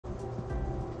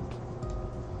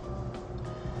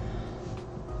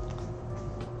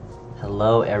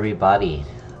Hello everybody.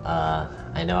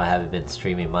 I know I haven't been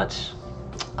streaming much.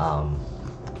 Gonna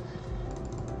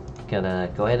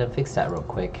go ahead and fix that real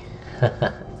quick.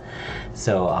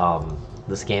 So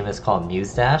this game is called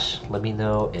Muse Dash. Let me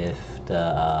know if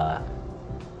the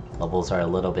levels are a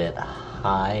little bit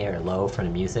high or low for the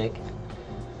music.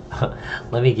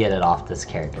 Let me get it off this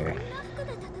character.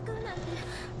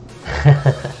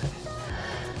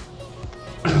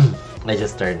 I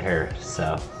just started her,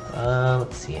 so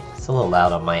let's see. It's a little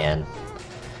loud on my end.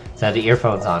 So I have the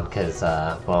earphones on because,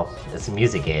 well, it's a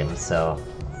music game, so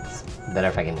it's better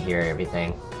if I can hear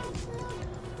everything.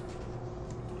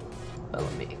 But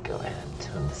let me go ahead and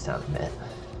tone this down a bit.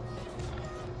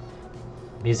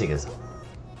 The music is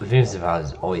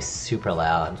always super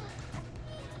loud.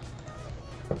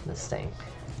 This thing.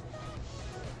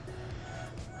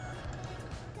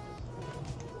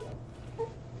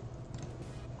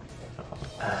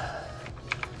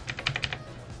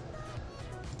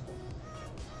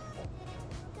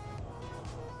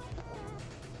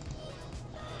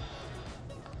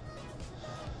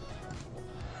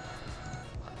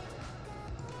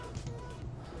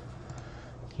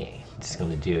 Okay, just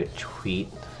gonna do a tweet.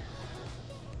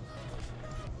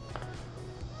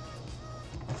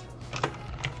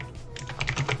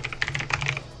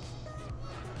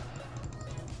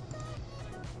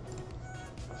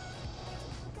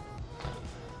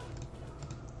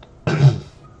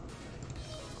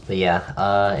 But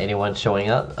yeah, anyone showing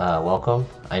up, welcome.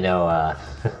 I know I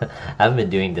haven't been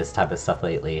doing this type of stuff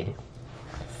lately,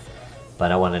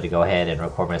 but I wanted to go ahead and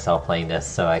record myself playing this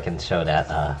so I can show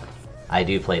that I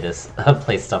do play this,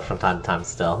 play stuff from time to time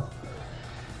still.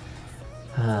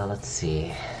 Let's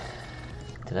see.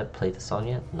 Did I play the song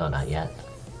yet? No, not yet.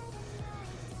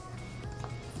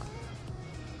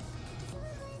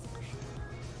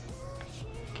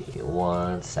 Give me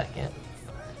 1 second.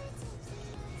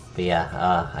 But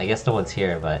yeah, I guess no one's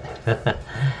here, but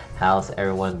how's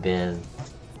everyone been?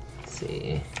 Let's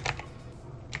see.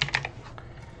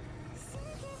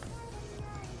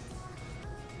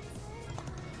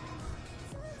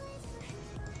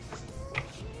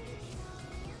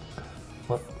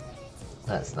 What?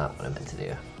 That's not what I meant to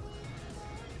do.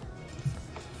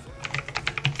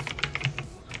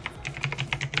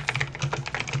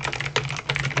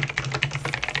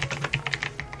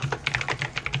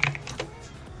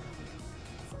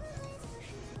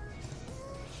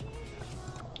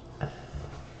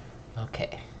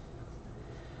 Okay.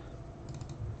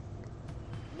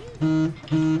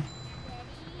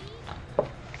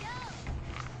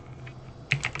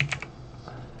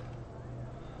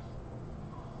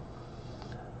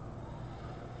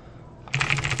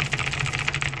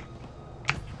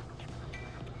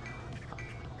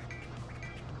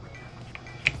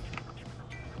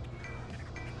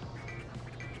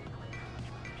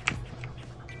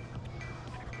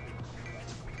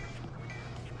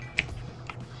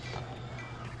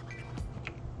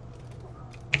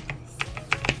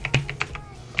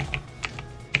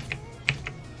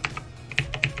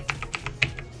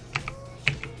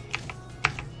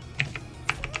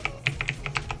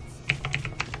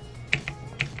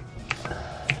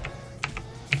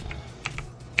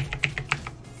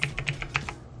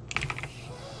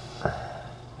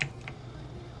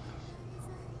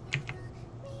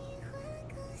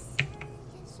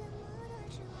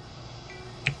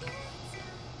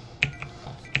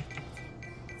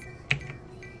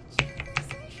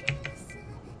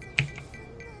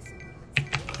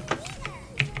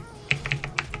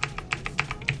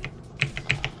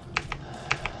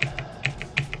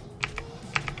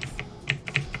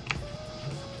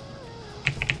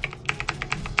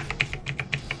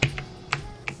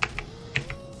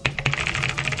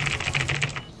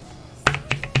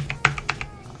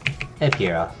 Hey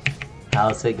Piero,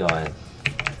 how's it going?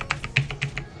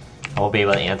 I won't be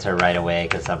able to answer right away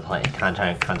because I'm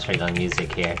trying to concentrate on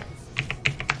music here.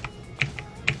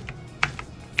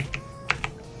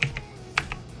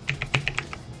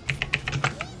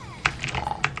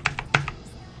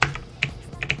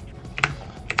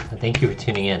 Thank you for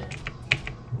tuning in.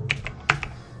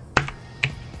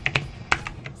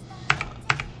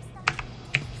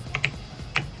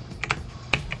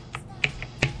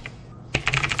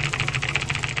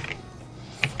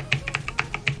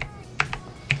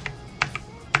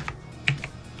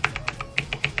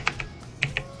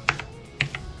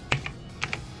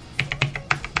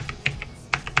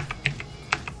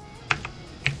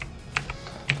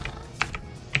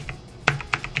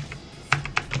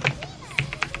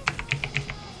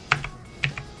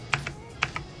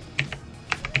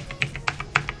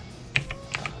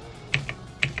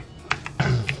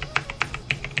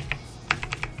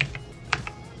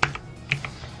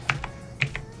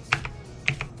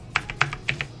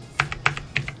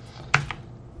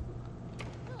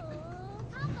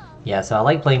 Yeah, so I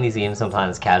like playing these games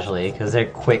sometimes casually because they're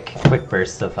quick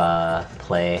bursts of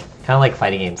play. Kind of like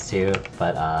fighting games too,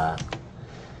 but I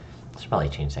should probably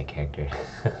change that character.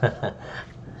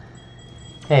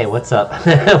 Hey, what's up?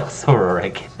 What's up,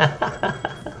 Rick?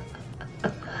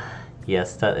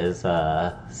 Yes, that is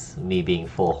me being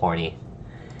full horny,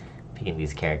 picking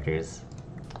these characters.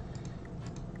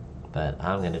 But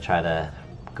I'm gonna try to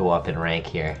go up in rank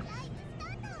here.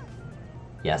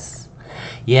 Yes.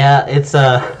 Yeah, it's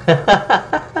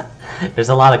there's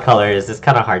a lot of colors. It's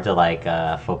kind of hard to like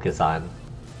focus on.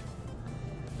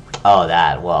 Oh,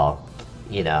 that. Well,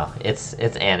 you know, it's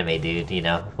anime, dude. You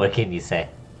know, what can you say?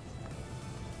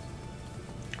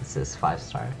 This is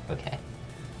 5-star. Okay.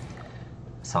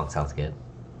 Song sounds good.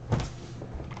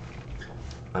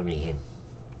 I mean.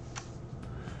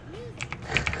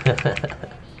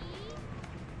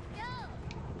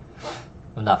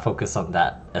 I'm not focused on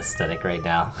that aesthetic right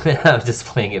now. I'm just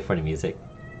playing it for the music.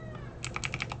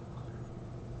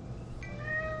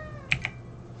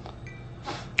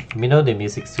 Let me know the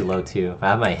music's too low too. I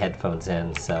have my headphones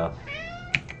in, so...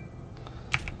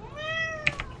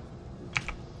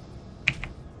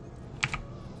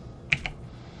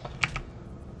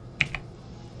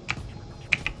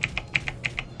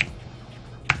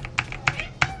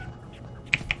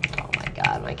 Oh my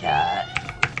god, my cat.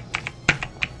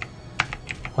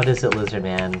 What is it, Lizard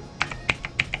Man?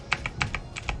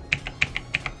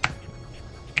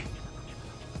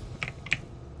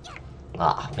 Aw,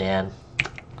 oh, man.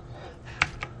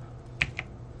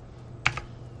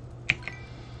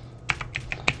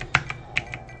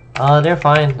 They're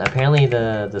fine. Apparently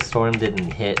the storm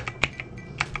didn't hit.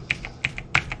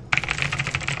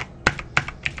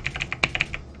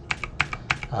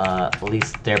 At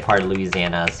least they're part of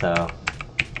Louisiana, so...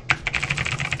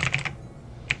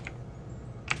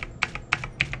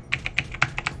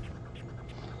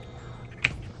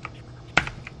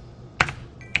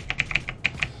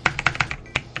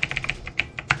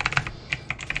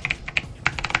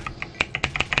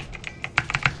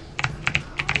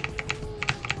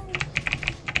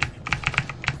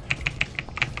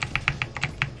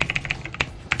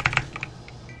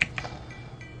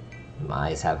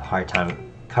 My eyes have a hard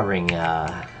time covering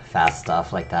fast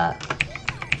stuff like that.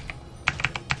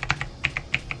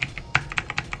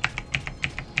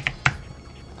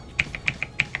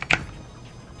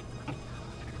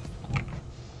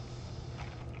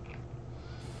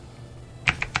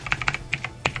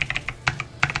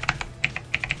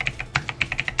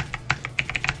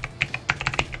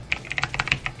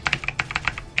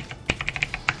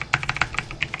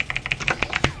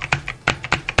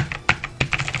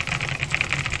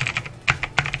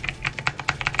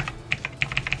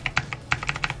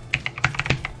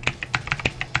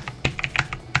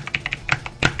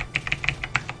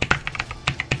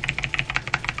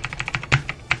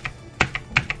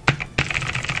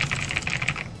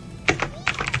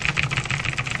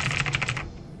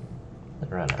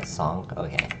 Run a song?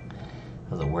 Okay. That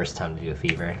was the worst time to do a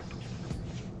fever.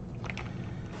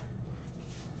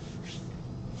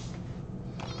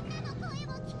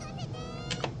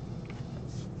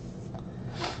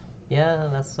 Yeah,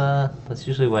 that's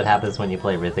usually what happens when you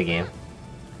play with a game.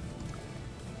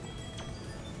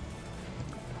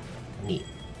 Neat.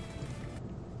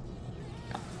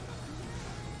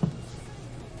 I'm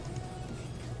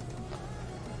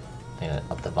gonna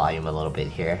up the volume a little bit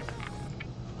here.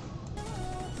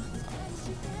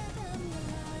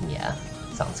 Yeah,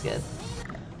 sounds good.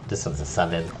 This one's a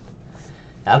 7.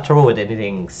 I have trouble with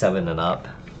anything 7 and up,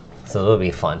 so it'll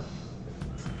be fun.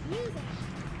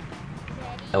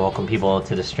 I welcome people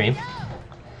to the stream.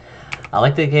 I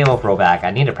like the game of rollback.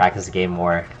 I need to practice the game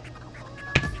more.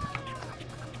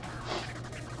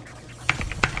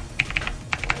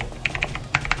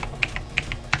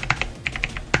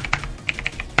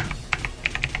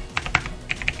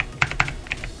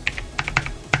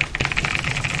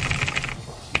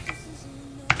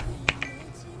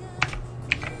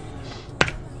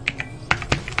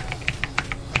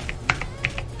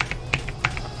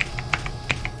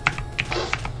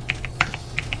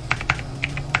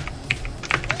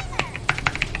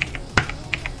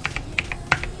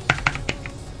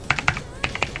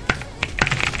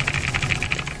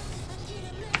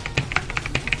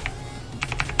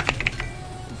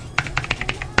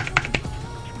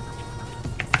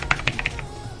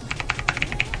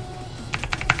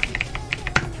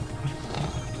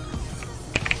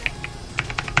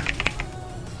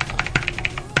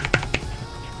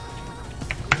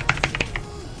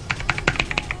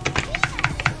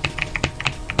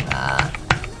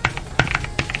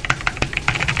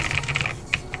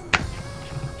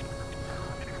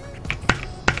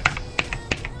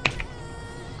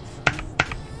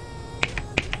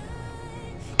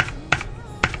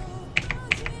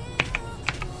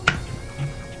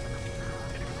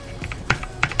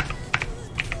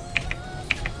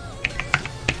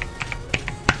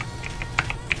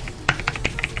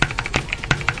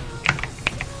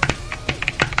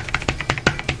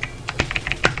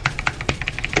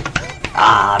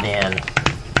 Ah, man.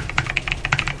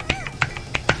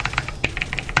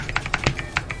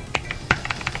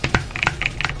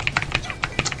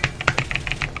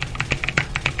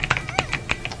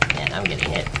 Man, I'm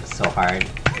getting hit so hard.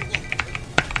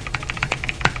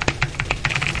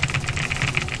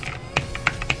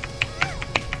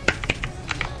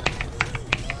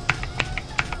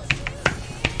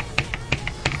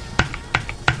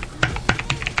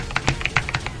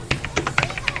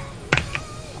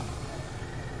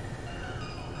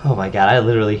 Oh my god, I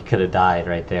literally could have died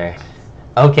right there.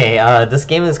 Okay, this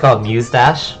game is called Muse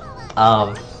Dash.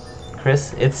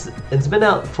 Chris, it's been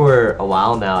out for a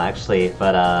while now actually,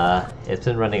 but it's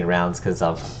been running rounds because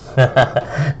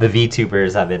the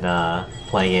VTubers have been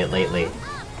playing it lately.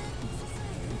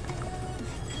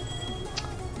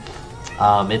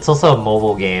 It's also a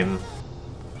mobile game.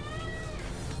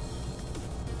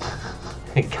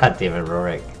 God damn it,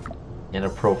 Rorik.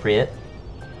 Inappropriate.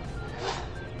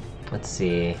 Let's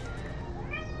see.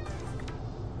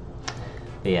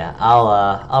 But yeah,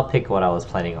 I'll pick what I was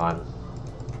planning on.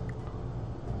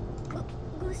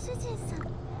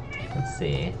 Let's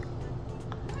see.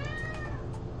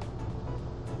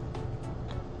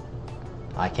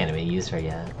 I can't even use her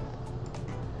yet.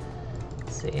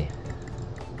 Let's see.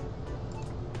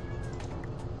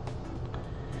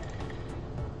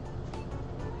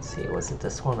 Let's see, was it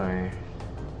this one or?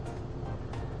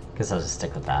 Guess I'll just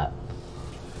stick with that.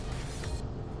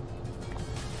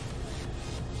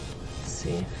 Let's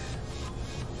see.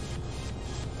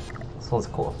 This one's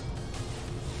cool.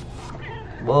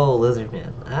 Whoa, lizard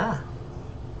man. Ah!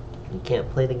 You can't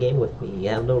play the game with me. You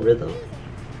have no rhythm.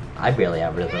 I barely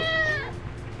have rhythm.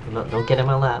 No, don't get in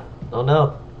my lap. Oh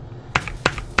no!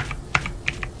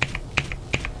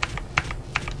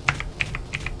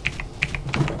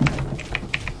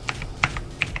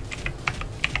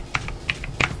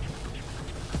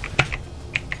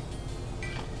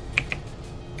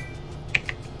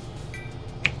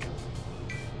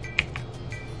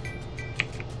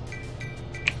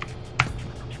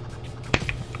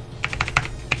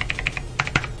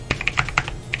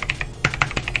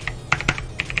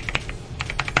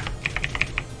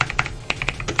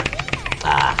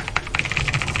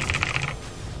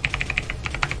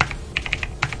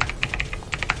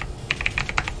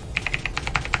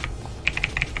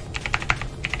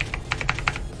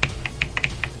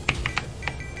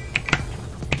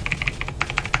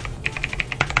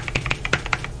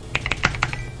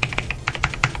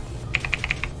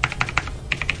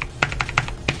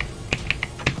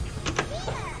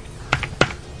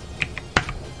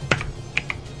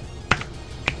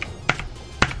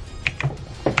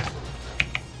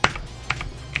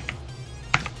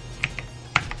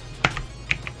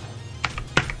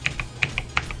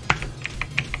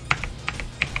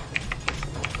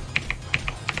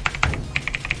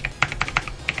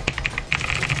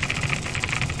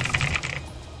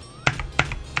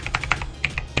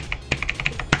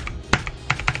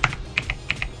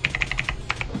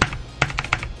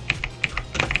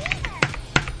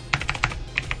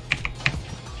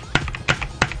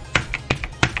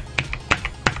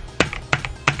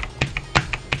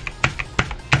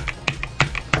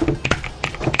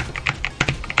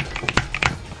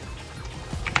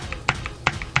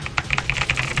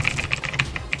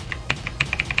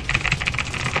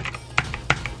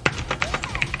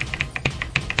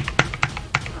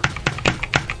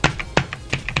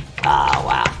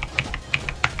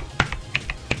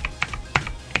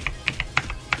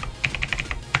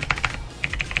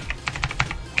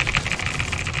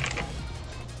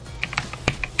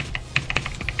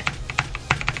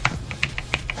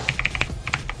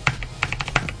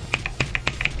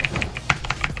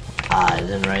 I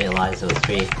didn't realize it was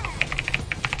free.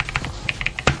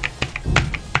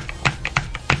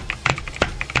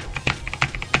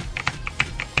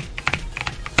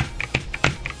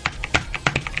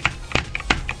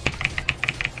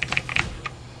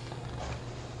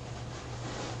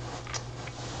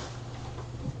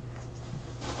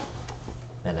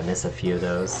 And I miss a few of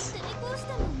those.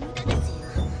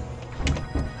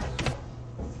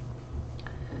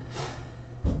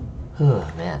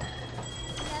 Oh man.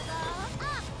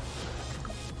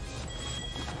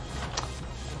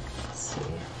 Let's see.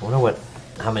 I wonder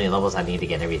how many levels I need to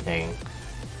get everything.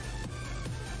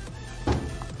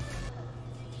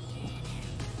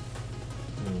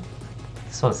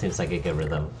 This one seems like a good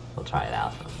rhythm. We'll try it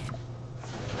out.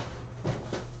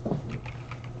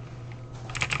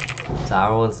 So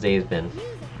how one's day's been?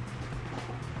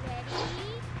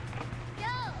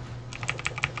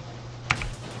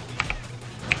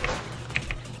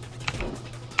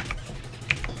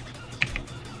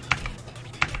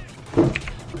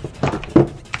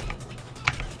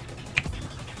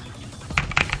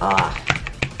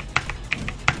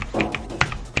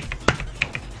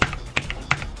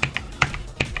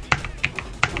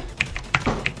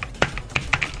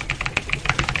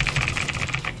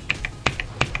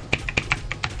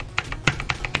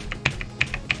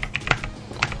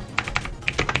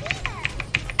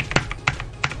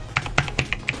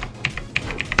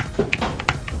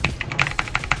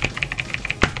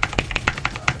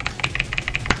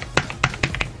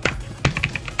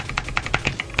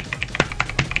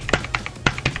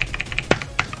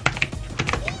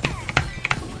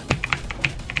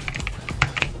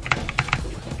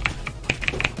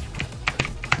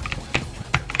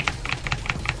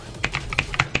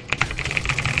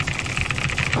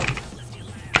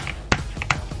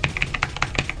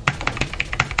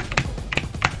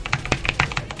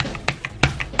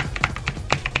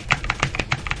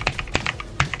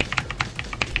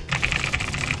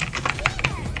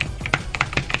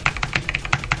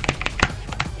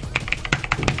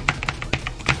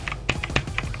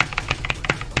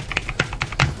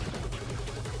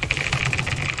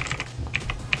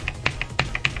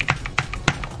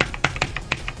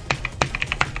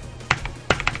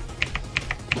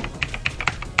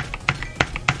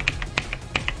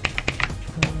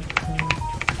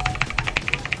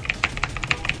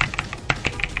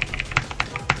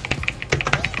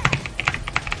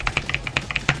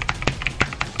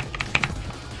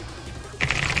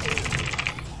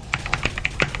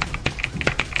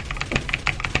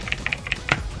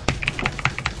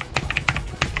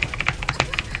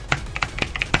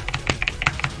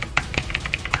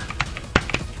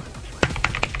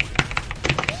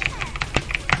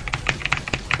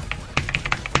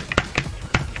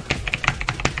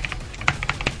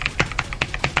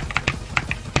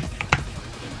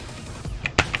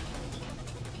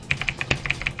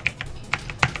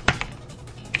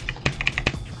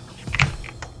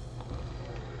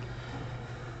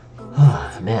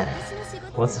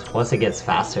 Once it gets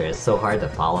faster, it's so hard to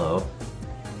follow.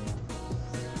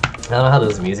 I don't know how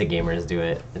those music gamers do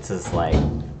it. It's just like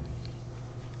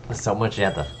there's so much you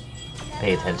have to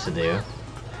pay attention to.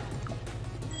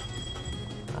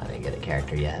 I didn't get a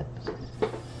character yet.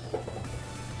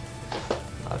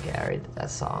 Okay, I already did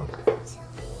that song.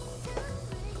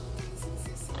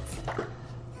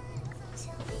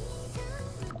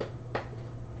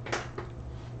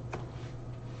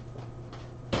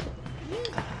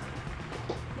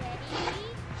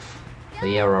 But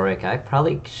yeah, Rorik, I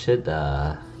probably should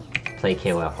play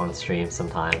KOF on stream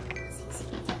sometime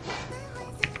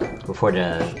before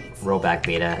the rollback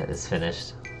beta is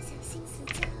finished.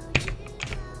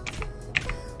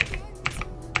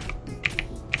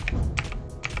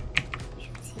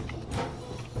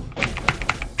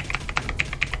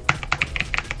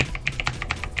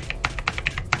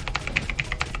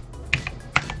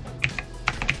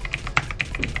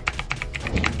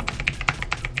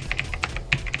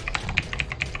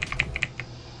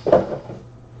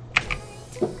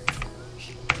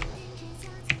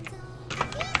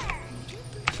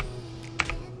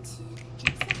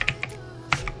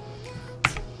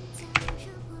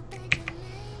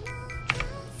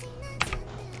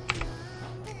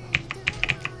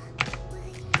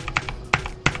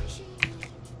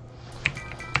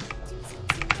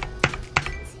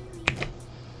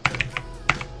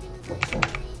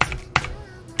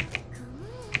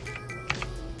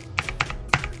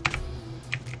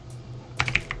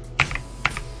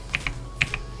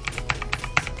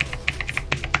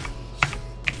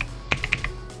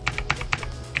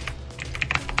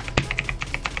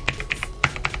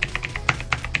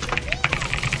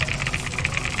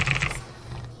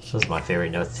 This is my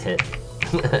favorite notes to hit.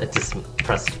 Just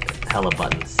press hella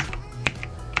buttons.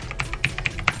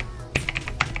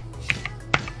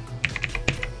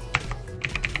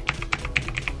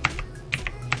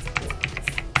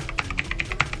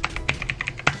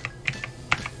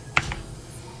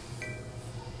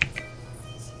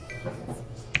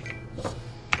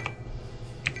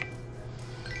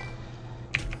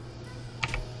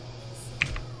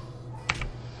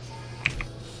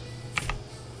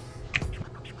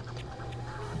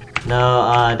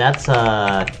 No, that's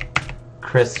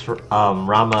Chris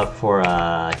Rama for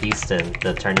Houston,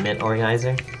 the tournament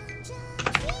organizer.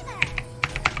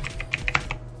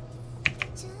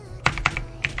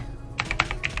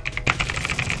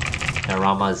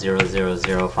 Rama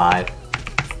 0005.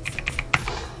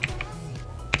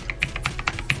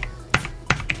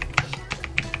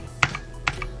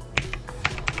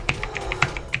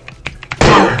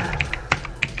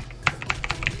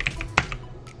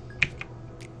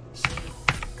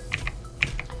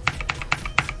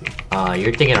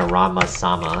 You're thinking of Rama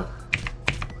Sama.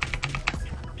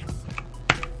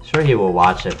 Sure, he will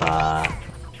watch if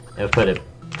put a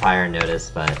prior notice,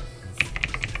 but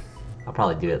I'll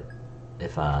probably do it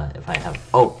if I have.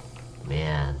 Oh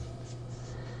man,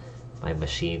 my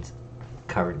machine's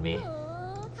covered me.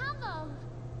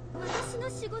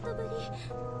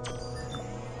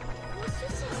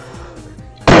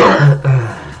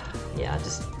 Yeah,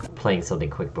 just playing something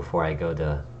quick before I go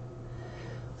to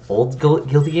old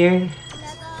Guilty Gear.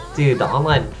 Dude, the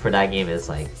online for that game is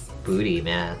like booty,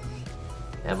 man.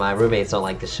 And my roommates don't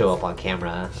like to show up on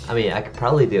camera. I mean, I could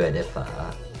probably do it if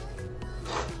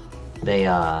they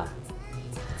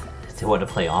want to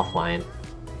play offline.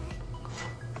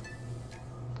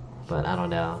 But I don't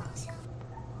know.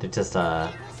 They're just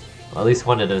well, at least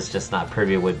one of those just not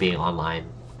privy with being online.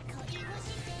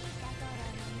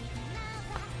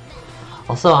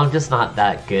 Also, I'm just not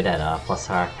that good at plus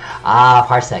R. Ah,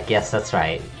 Parsec, yes, that's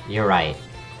right. You're right.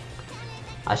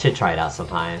 I should try it out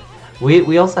sometime.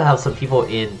 We also have some people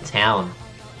in town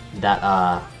that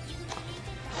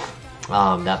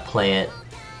that play it.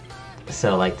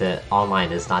 So like the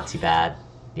online is not too bad.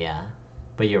 Yeah.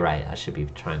 But you're right, I should be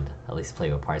trying to at least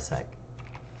play with Parsec.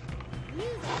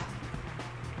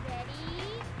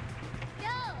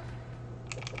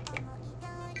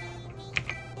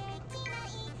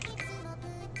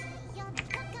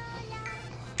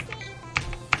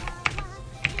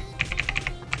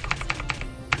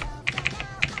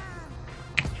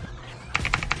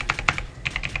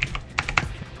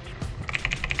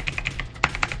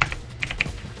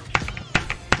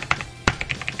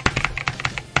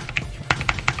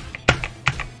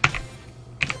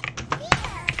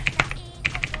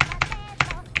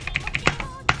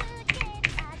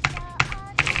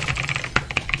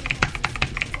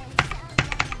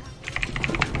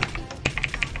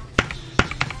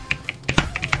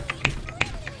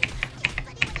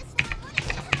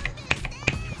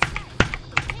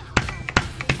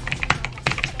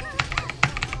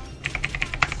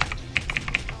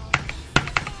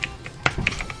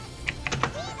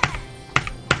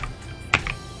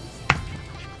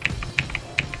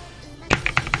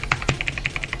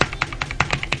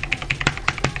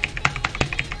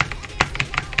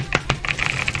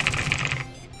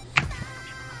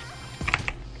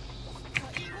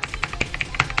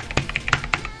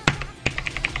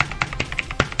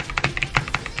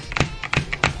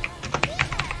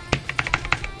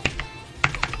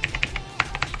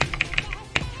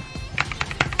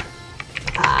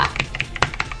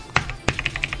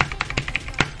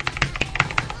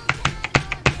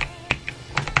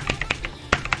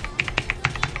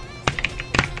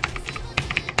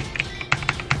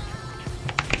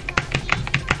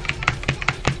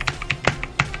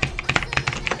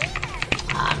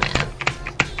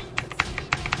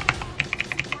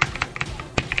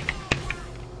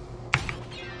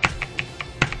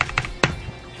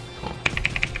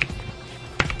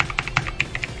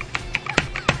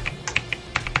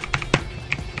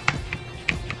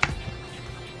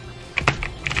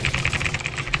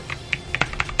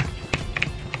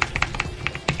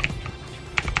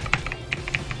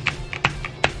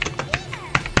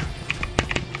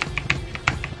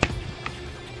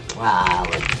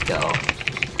 Let's go.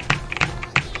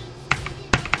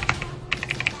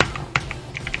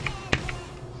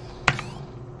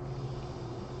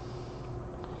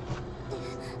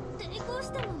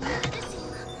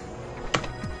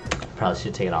 Probably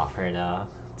should take it off her now.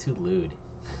 Too lewd.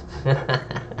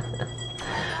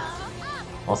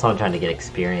 Also, I'm trying to get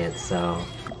experience, so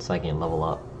I can level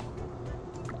up.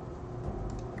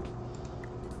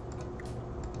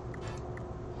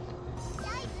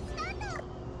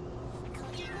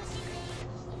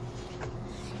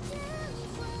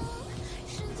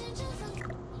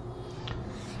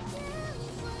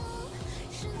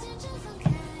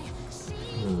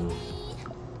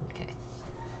 Okay.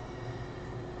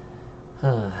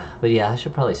 But yeah, I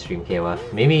should probably stream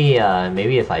KOF. Maybe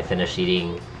if I finish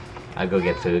eating, I go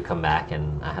get food, come back,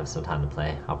 and I have some time to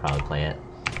play. I'll probably play it.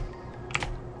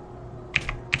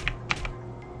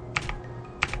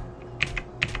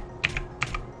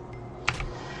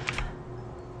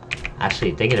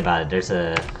 Actually, thinking about it, there's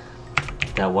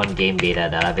that one game beta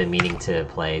that I've been meaning to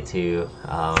play too,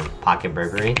 Pocket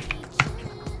Burglary.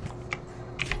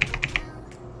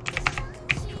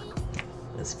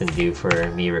 It's been due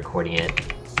for me recording it,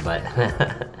 but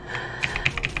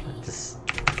just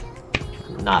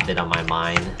not been on my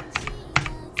mind.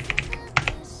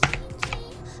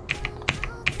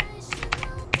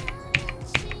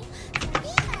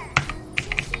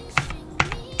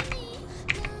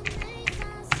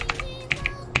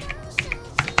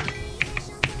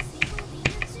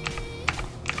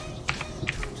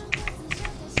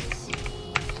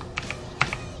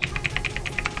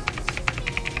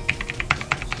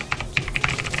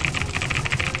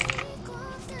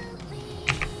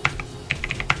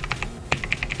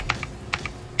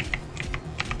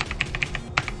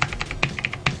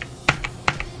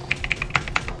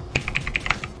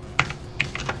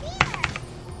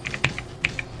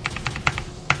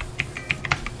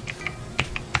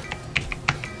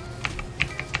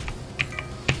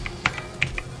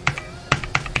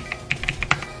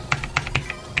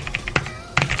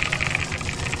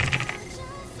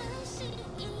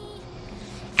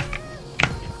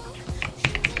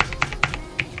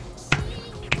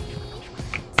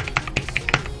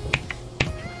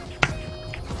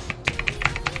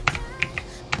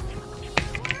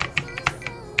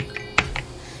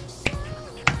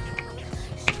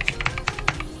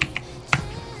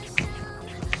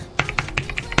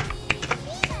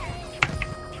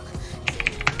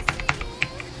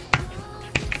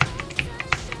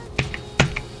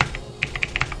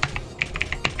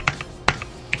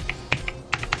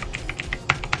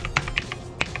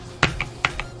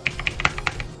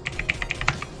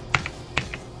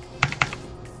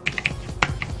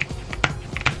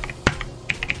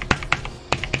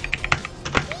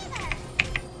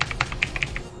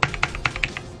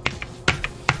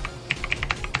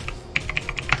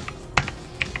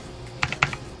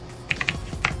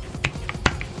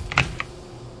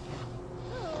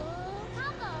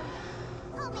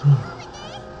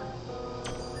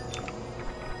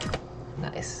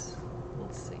 Nice.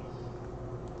 Let's see.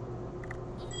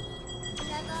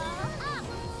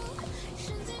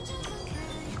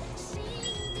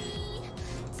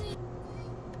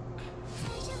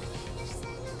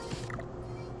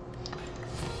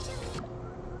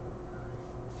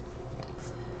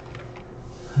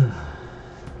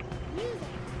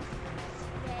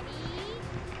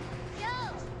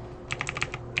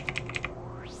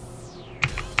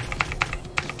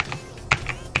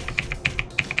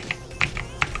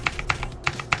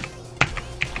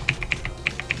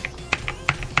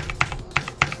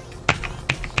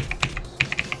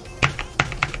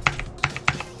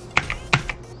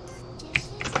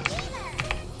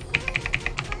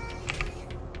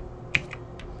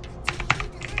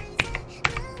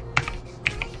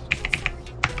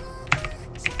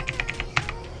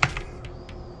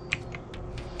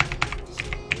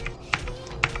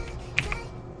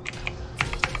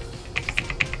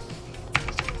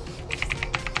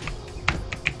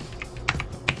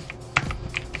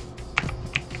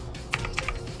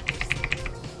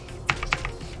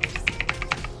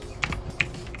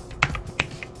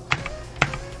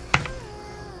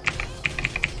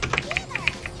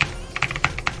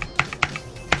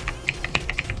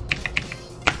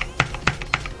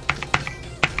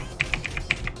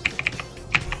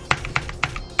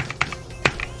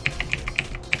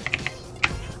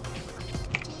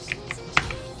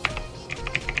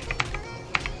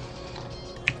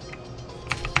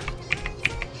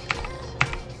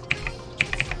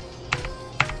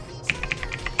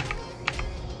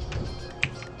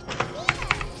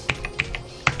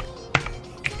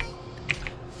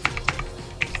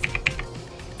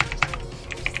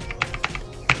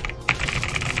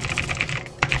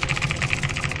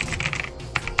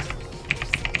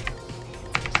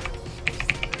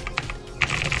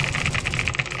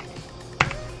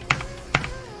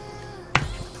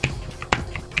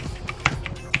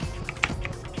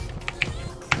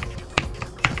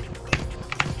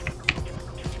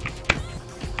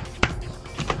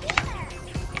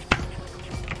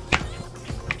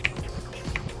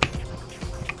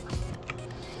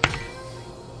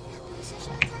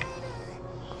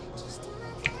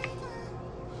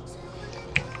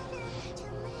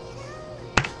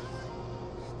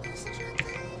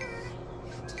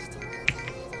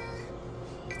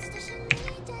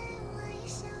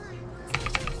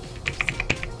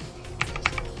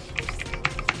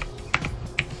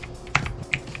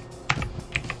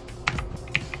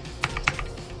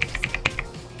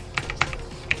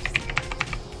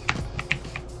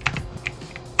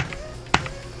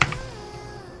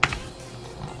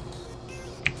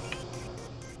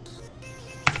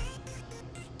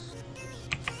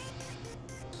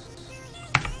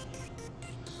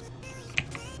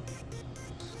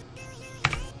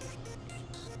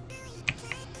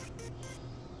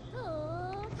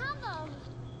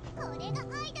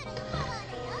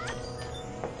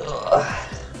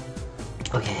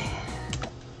 Okay.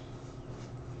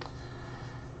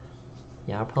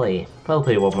 Yeah, I'll probably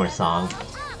play one more song.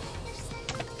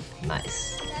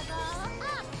 Nice.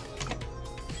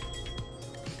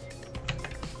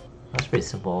 That's pretty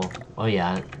simple. Oh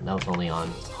yeah, that was only on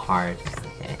hard.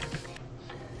 Okay.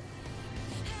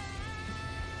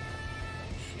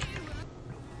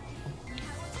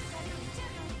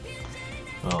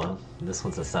 Oh, this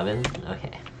one's a 7?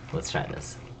 Okay, let's try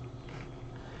this.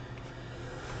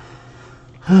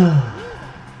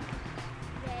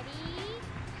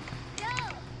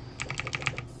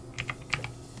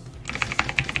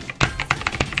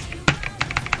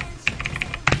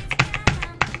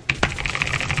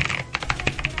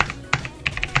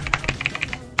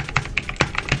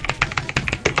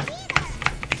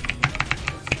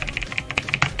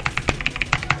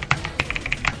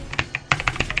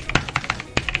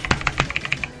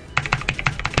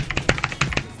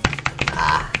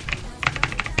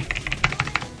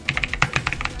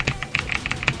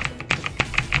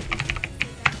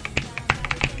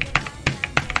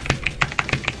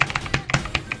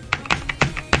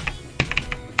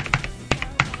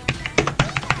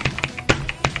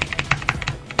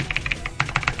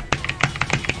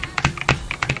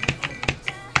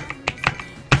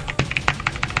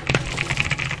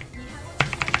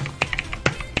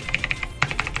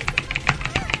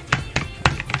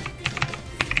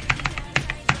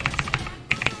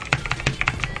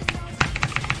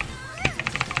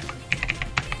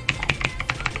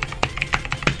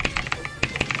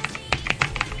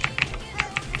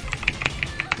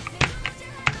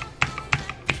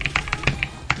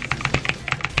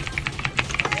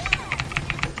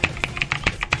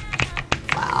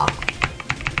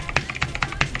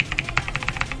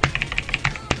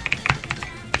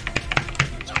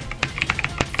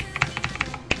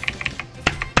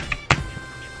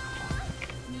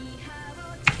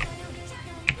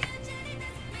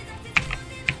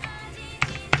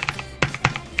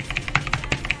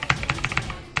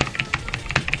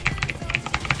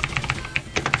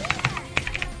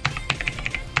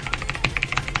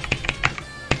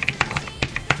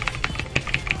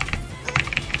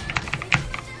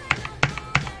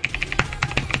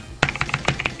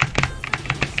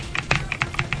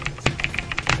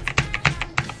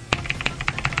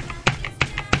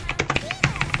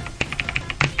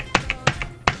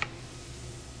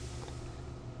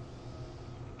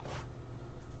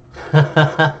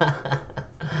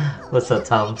 What's up,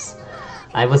 Tums?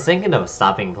 I was thinking of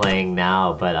stopping playing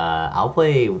now, but I'll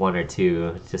play 1 or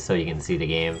 2 just so you can see the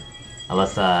game.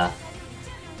 Unless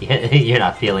you're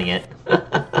not feeling it.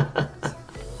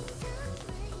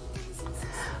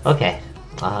 Okay,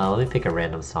 let me pick a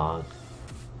random song.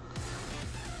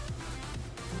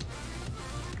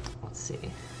 Let's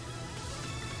see.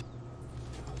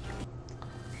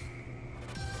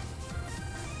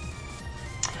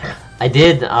 I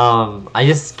did, I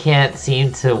just can't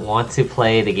seem to want to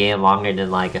play the game longer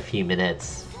than like a few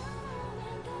minutes.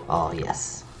 Oh,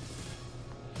 yes.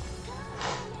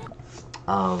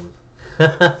 Are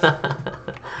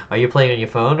you playing on your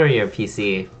phone or your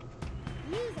PC?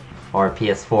 Or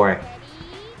PS4?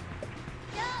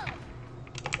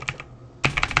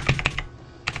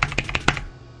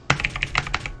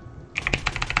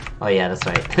 Oh yeah, that's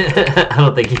right. I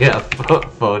don't think you have a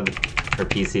phone or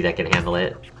PC that can handle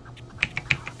it.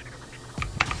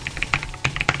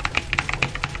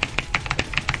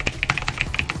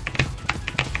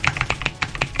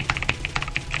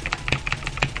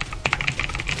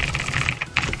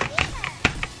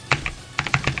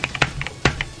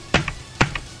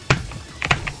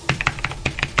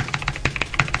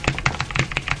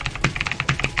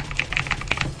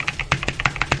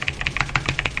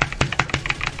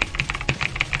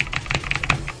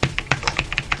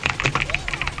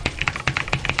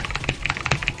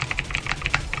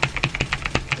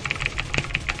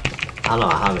 I don't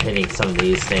know how I'm hitting some of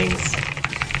these things.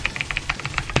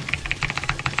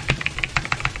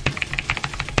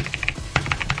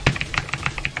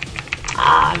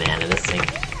 Ah, man, I'm missing.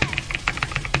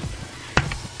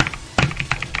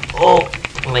 Oh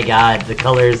my god, the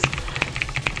colors.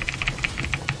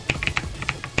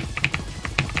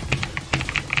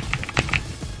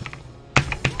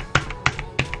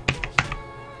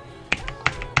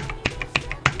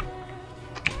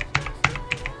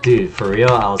 Dude, for real,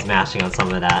 I was mashing on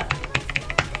some of that.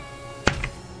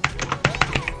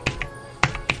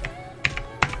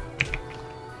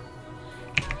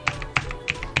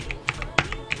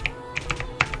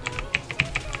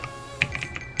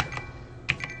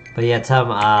 But But yeah, Tom,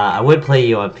 I would play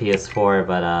you on PS4,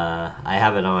 but I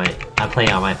have it on I'm playing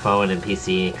on my phone and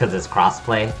PC because it's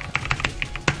crossplay,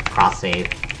 cross save.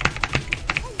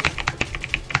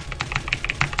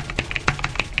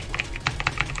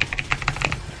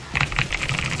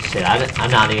 Shit, I'm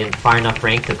not even far enough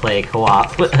ranked to play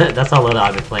co-op. That's how little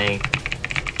I've been playing.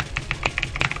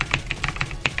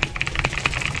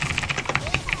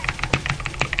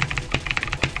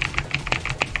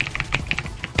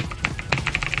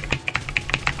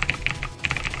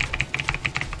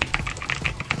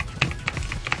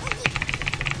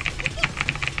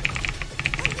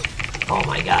 Oh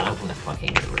my god, I'm gonna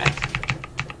fucking get wrecked.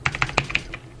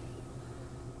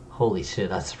 Holy shit,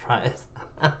 that's surprised.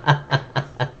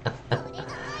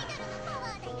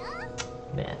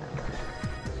 Man.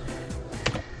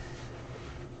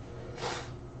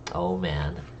 Oh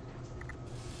man.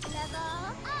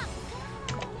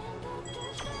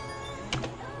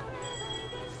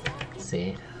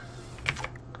 See?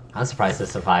 I'm surprised to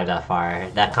survive that far.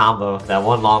 That combo, that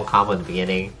one long combo in the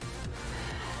beginning.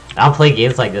 I don't play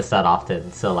games like this that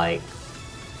often, so like...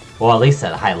 Well, at least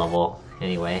at a high level,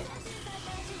 anyway.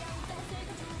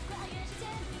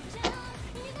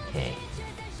 Okay.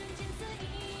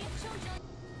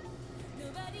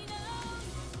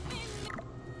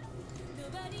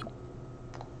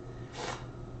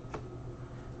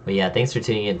 But yeah, thanks for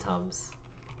tuning in, Tums.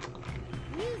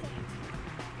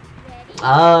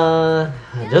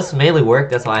 Just mainly work,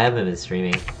 that's why I haven't been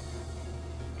streaming.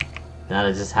 Now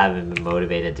I just haven't been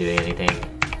motivated to do anything.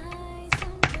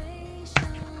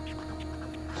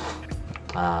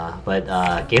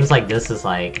 But games like this is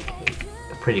like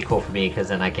pretty cool for me because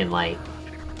then I can like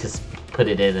just put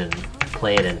it in and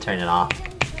play it and turn it off.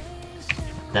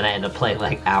 Then I end up playing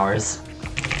like hours.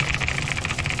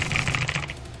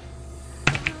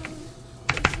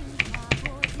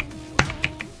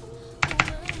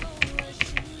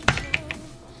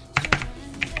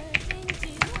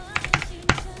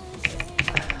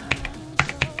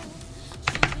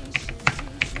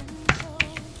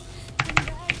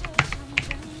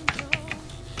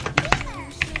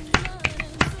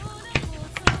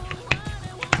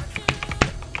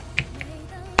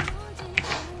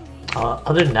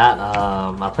 Other than that,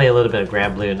 I play a little bit of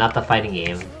Grand Blue, not the fighting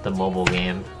game, the mobile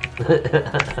game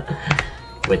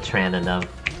with Tran and them,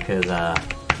 because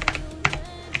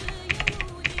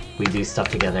we do stuff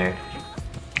together.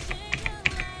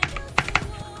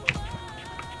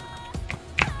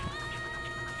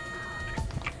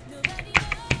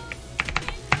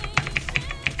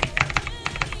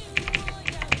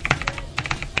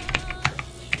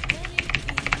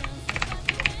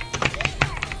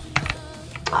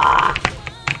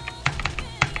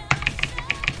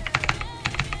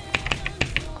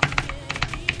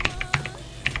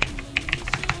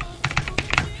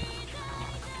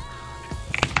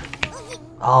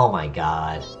 Oh my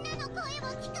god.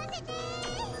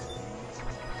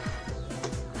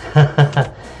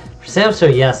 For Sam Show,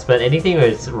 yes, but anything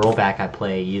with rollback I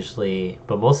play usually,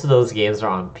 but most of those games are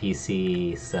on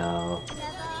PC, so...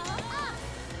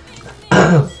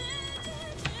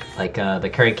 like, the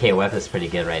current KOF is pretty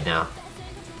good right now.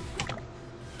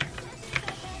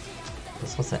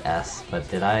 This was an S, but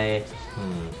did I...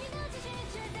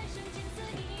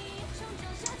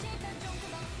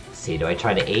 Let's see, do I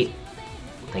try to 8?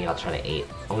 I think I'll try to 8.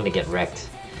 I'm gonna get wrecked.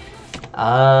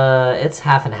 It's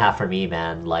half and half for me,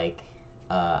 man. Like,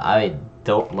 I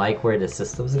don't like where the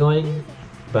system's going,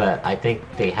 but I think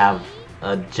they have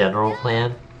a general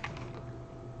plan.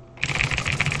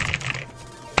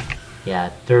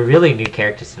 Yeah, they're really new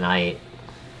characters tonight.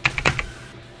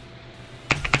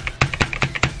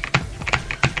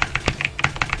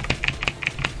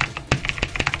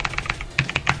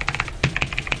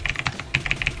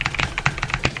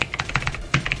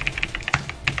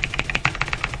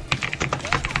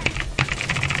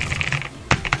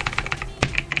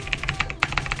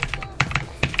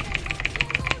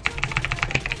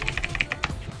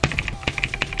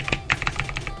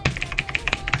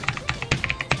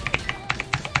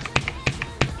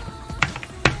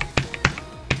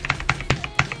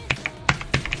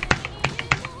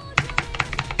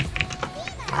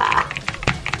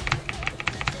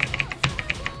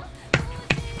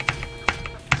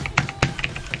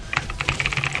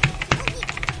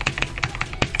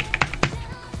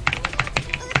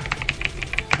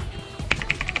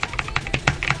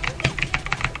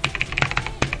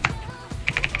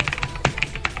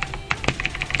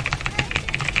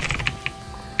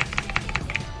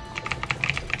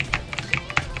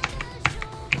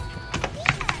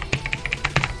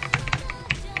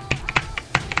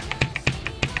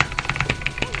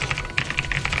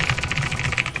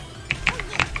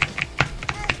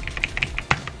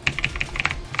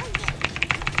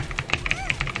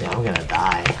 Yeah, I'm gonna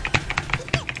die.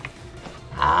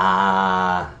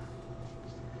 Ah.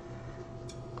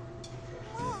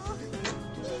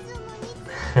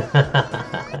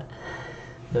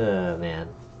 Oh man.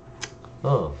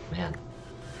 Oh man.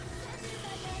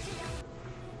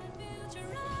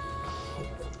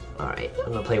 Alright,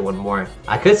 I'm gonna play one more.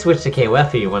 I could switch to KOF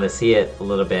if you want to see it a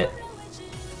little bit.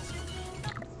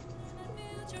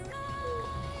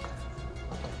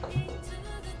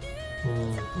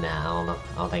 Nah, I don't know.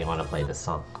 I don't think I want to play this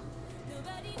song.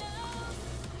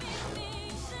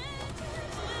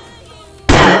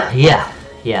 Yeah.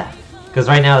 Because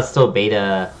right now it's still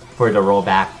beta for the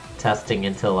rollback testing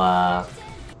until the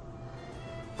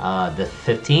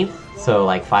 15th, so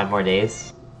like 5 more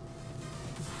days.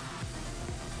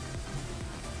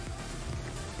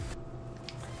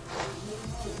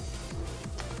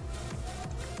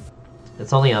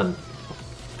 It's only on...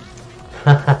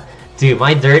 Dude,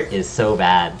 my dirt is so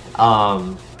bad.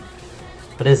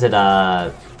 What is it,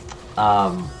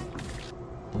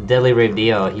 Deadly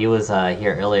Dio, he was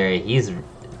here earlier. He's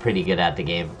pretty good at the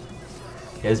game.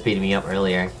 He was beating me up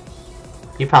earlier.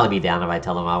 He'd probably be down if I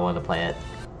tell him I want to play it.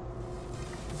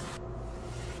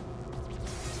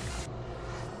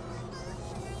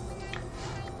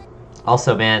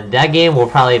 Also, man, that game will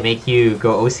probably make you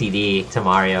go OCD to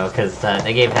Mario, because that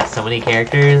game has so many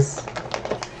characters.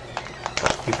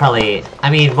 You probably...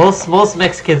 I mean, most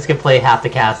Mexicans can play half the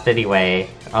cast anyway,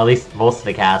 or at least most of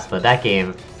the cast, but that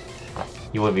game,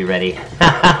 you wouldn't be ready.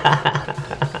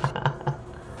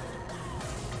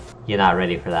 You're not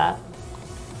ready for that.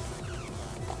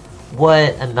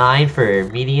 What? A 9 for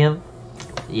medium?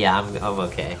 Yeah, I'm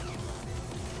okay.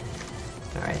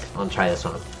 Alright, I'll try this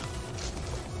one.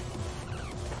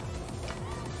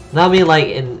 No, I mean, like,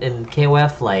 in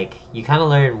KOF, like, you kind of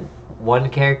learn one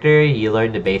character, you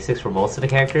learn the basics for most of the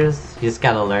characters. You just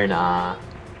gotta learn,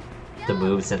 the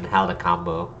moves and how to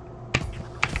combo.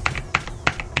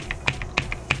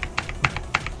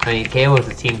 I mean, KO is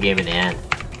a team game in the end.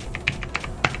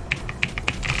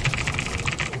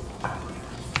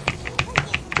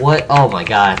 What? Oh my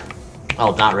god.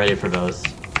 Oh, not ready for those.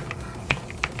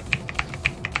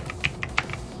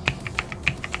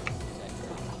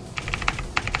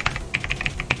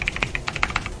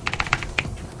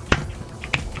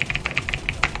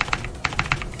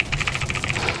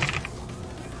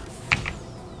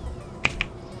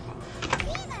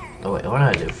 Oh wait, I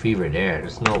wanna do fever there.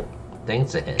 There's no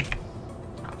things to hit.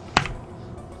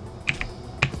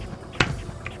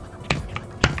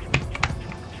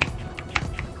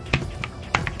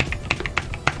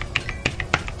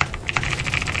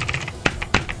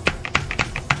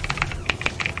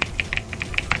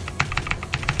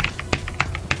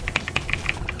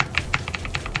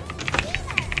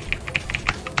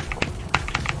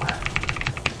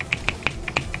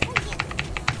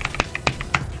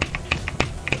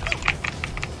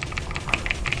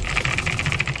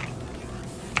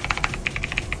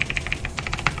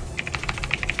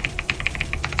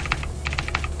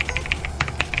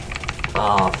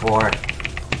 Oh, 4.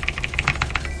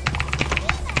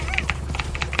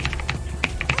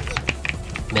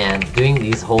 Man, doing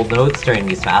these hold notes during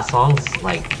these fast songs,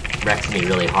 like, wrecks me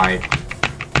really hard.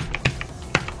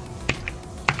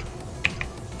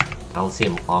 I don't see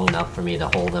them long enough for me to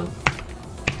hold them.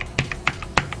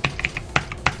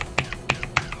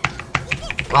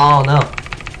 Oh, no.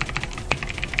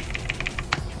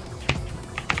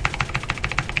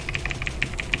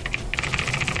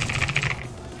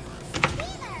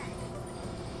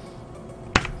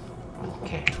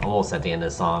 Almost at the end of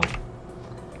the song.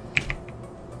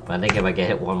 But I think if I get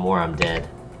hit one more, I'm dead.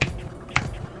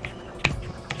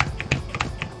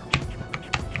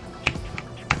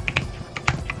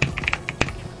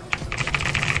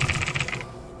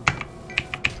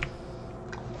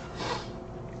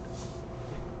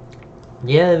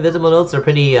 Yeah, invisible notes are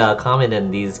pretty common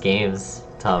in these games,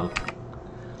 Tom.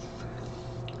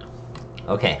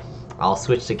 Okay, I'll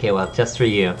switch to KOF just for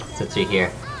you, since you're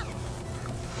here.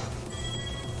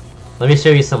 Let me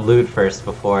show you some loot first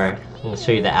before I'm gonna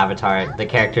show you the avatar, the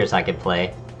characters I can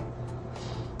play.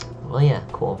 Oh yeah,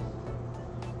 cool.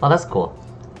 Oh, that's cool.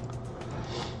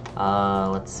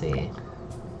 Let's see.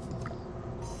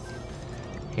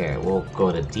 Here, we'll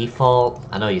go to default.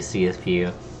 I know you see a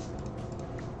few.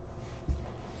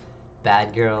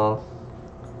 Bad girl.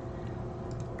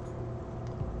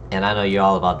 And I know you're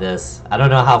all about this. I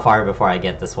don't know how far before I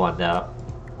get this one though.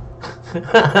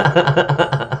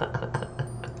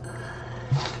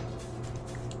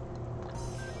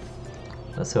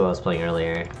 That's who I was playing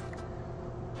earlier.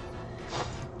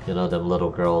 You know, them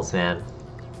little girls, man.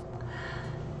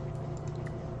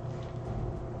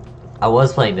 I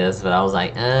was playing this, but I was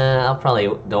like, I'll probably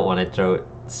don't want to throw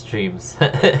streams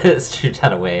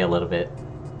that away a little bit.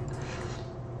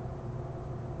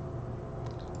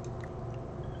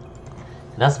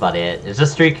 And that's about it. It's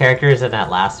just 3 characters, and that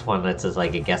last one that's just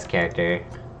like a guest character.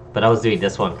 But I was doing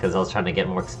this one because I was trying to get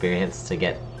more experience to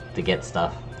get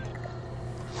stuff.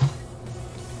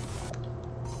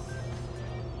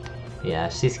 Yeah,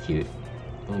 she's cute,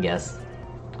 I guess.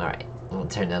 Alright, I'll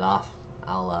turn that off.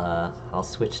 I'll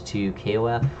switch to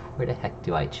KOF. Where the heck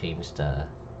do I change the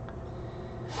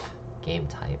game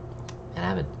type? And I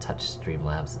haven't touched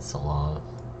Streamlabs in so long.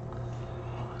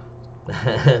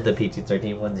 The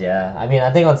PG-13 ones, yeah. I mean,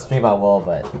 I think on stream I will,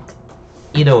 but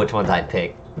you know which ones I'd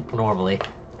pick normally.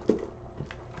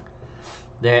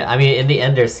 I mean, in the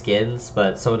end they're skins,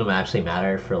 but some of them actually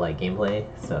matter for like gameplay,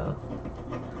 so.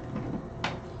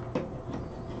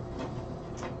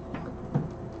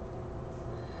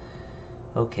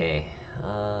 Okay,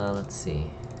 let's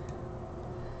see.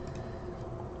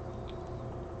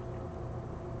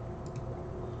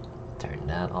 Turn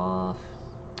that off.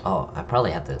 Oh, I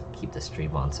probably have to keep the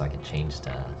stream on so I can change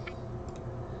the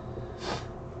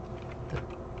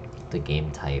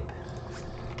game type.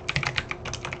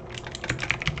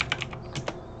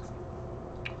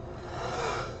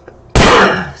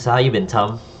 So how you been,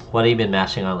 Tom? What have you been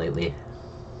mashing on lately?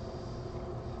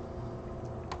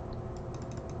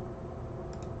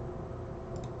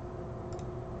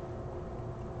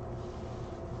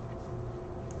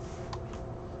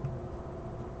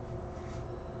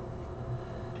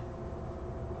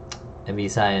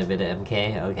 MV-Sci and a bit of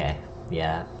MK? Okay,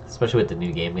 yeah. Especially with the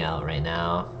new game out right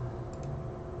now.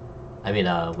 I mean,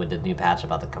 with the new patch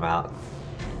about to come out.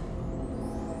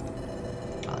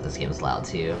 Oh, this game's loud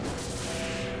too.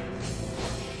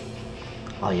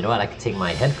 Oh, you know what? I can take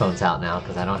my headphones out now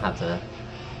because I don't have to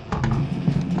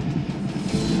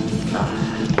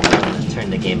turn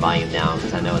the game volume down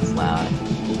because I know it's loud.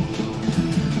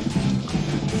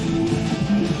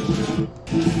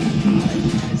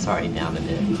 It's already down a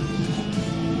bit.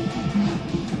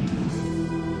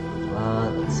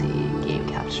 Let's see, game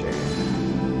capture.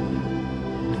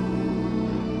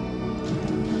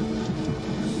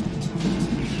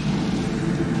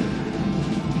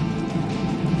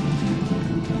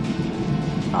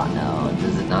 Oh no,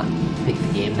 does it not pick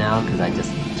the game now because I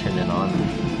just turned it on?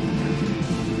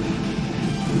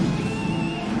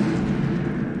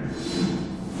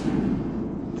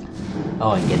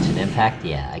 Oh, and Genshin Impact?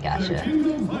 Yeah, I gotcha.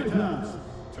 Kingdom Fighters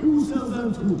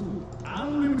 2002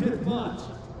 Unlimited Match.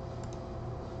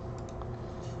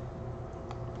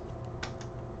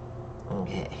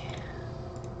 Okay.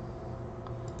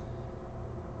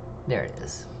 There it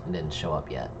is. It didn't show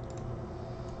up yet.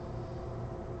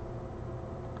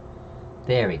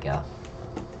 There we go.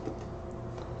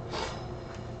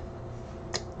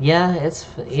 Yeah, it's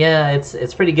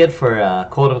pretty good for a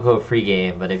quote-unquote free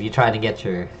game, but if you try to get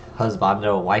your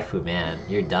husbando waifu, man,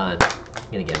 you're done.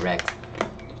 You're gonna get wrecked.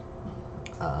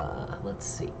 Let's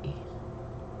see.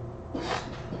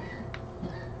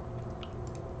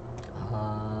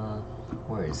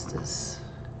 Where is this?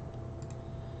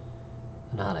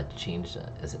 I don't know how to change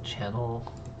that. Is it channel?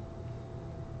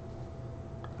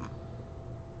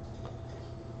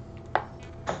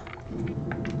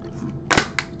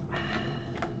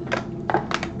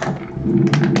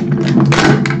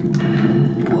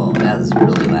 Whoa, that's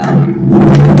really loud.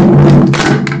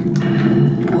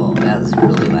 Whoa, that's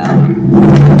really loud.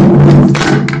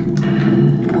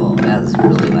 Whoa, that's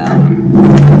really loud.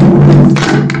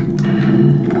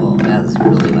 Whoa, that's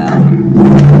really loud.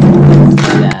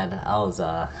 My bad. I was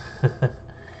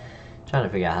trying to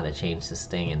figure out how to change this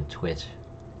thing in Twitch.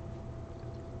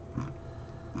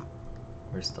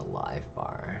 Where's the live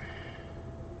bar?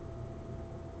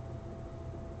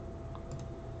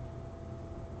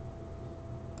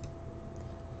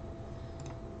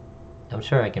 I'm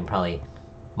sure I can probably...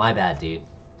 My bad, dude.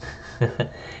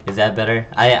 Is that better?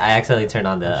 I accidentally turned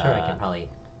on the... I'm sure I can probably...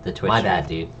 The Twitch. My bad,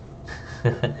 dude.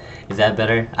 Is that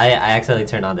better? I accidentally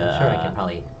turned on the... I'm sure I can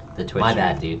probably... The Twitch. My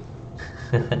bad, dude.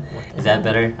 Is that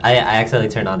better? I accidentally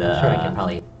turned on the... I'm sure I can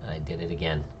probably... I did it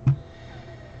again.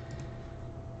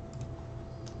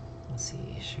 Let's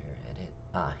see, share, edit.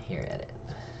 Ah, here, edit.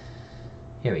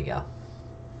 Here we go.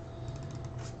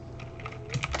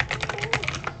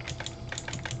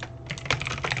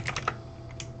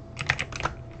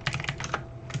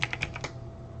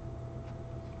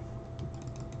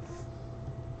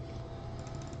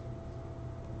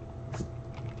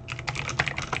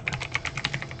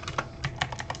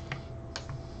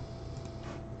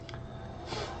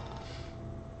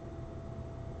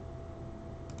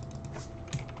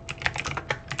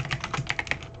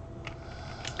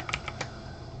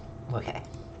 Okay.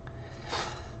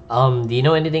 Do you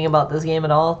know anything about this game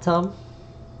at all, Tom?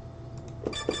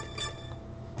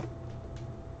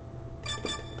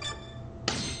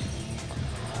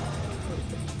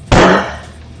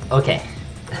 Okay.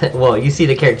 Well, you see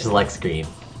the character select screen.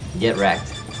 Get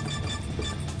wrecked.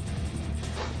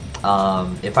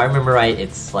 If I remember right,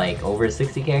 it's like over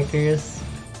 60 characters.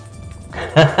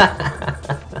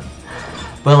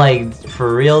 But like,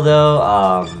 for real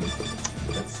though,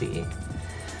 let's see.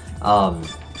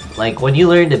 Like, when you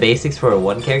learn the basics for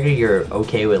one character, you're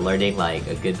okay with learning like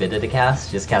a good bit of the cast.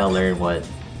 Just kind of learn what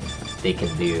they can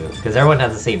do. Because everyone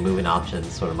has the same movement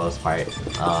options for the most part.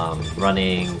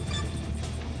 Running,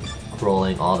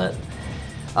 rolling, all that.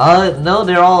 No,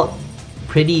 they're all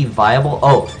pretty viable.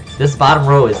 Oh, this bottom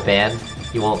row is banned.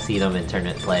 You won't see them in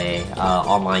tournament play.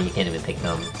 Online, you can't even pick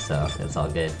them, so it's all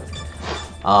good.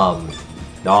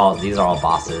 These are all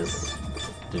bosses.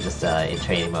 They're just in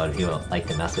training mode if you don't like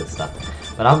to mess with stuff.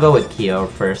 But I'll go with KOF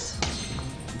first.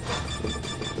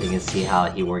 So you can see how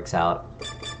he works out.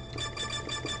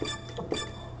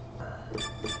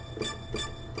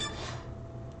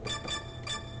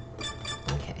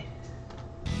 Okay.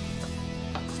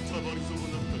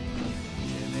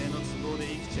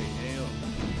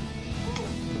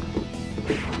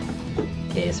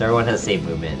 Okay, so everyone has the same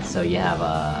movement. So you have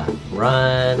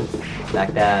run,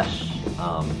 backdash,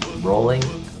 rolling.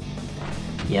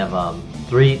 You have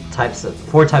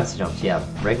four types of jumps. You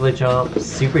have regular jump,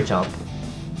 super jump,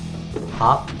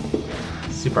 hop,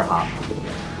 super hop.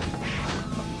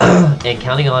 And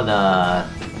counting on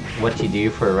what you do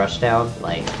for a rushdown,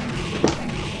 like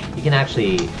you can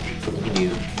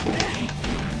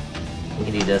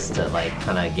do this to like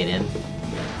kind of get in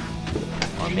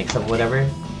or mix up whatever.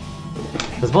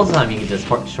 Because most of the time you can just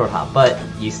short hop, but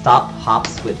you stop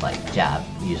hops with like jab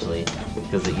usually,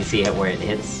 because you see it where it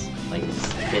hits, like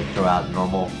just hit throughout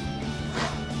normal.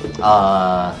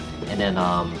 And then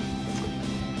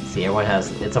see, everyone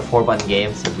has, it's a 4-button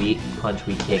game, so weak punch,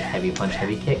 weak kick, heavy punch,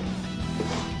 heavy kick.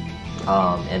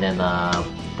 And then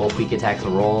both weak attacks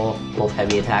are roll, both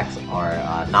heavy attacks are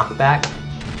knockback.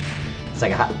 It's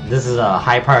like this is a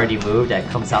high priority move that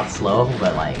comes out slow,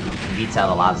 but like beats out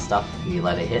a lot of stuff if you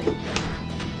let it hit.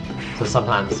 So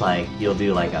sometimes like you'll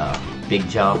do like a big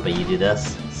jump, but you do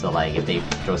this. So like if they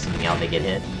throw something out, they get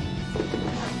hit.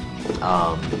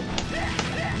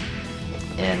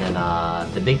 And then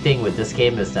the big thing with this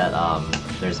game is that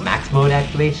there's max mode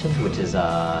activation, which is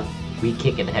weak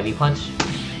kick and heavy punch.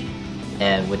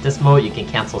 And with this mode, you can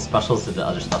cancel specials to the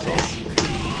other specials.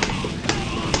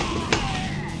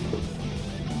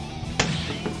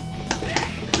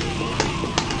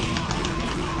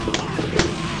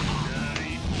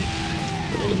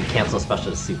 And you can cancel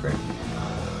specials super.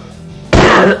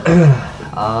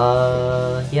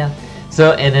 Yeah.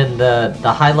 So, and then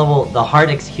the high level, the hard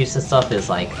execution stuff is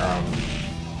like,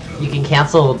 you can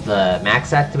cancel the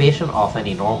max activation off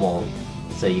any normal.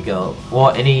 So you go, well,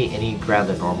 any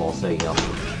grounded normal, so you go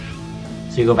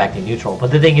back to neutral. But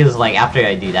the thing is, like, after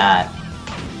I do that,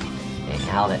 dang,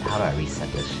 how do I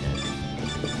reset this shit?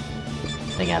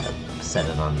 I think I have to set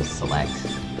it on the select.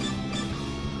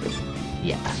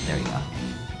 Yeah, there we go.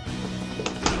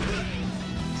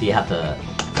 So you have to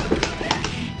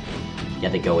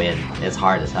go in. It's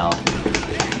hard as hell.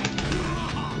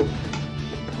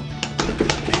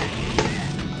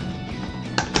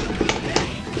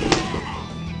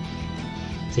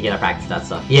 To get to practice that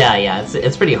stuff. Yeah,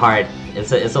 it's pretty hard.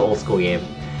 It's an old school game.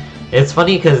 It's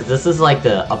funny because this is like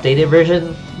the updated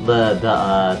version.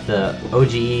 The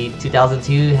OG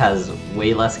 2002 has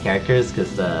way less characters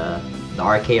because the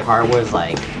arcade hardware is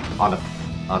like on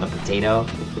a potato,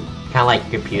 kind of like a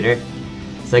computer.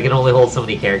 So it can only hold so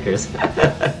many characters.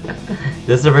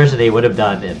 This is the version they would have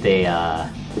done if they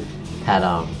had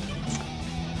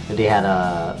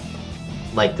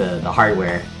like the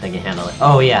hardware that can handle it.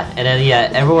 Oh yeah, and then yeah,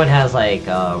 everyone has like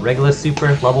regular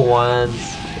super level 1s.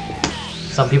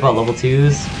 Some people have level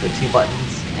 2s with 2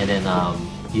 buttons, and then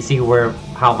you see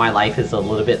how my life is a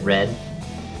little bit red.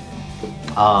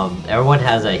 Everyone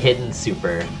has a hidden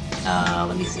super.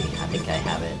 Let me see. I think I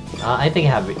have it. I think I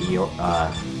have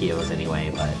Kyo's anyway,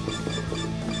 but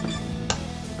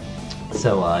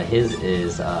so his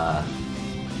is a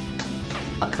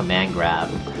command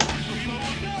grab.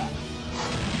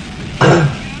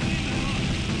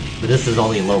 But this is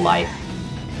only low life.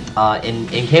 In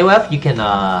KOF you can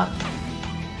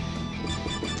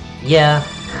yeah.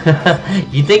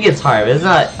 You think it's hard, but it's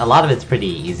not. A lot of it's pretty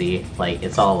easy. Like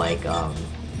it's all like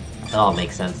it all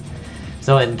makes sense.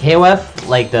 So in KOF,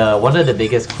 like one of the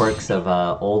biggest quirks of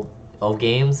old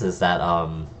games is that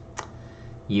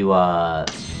you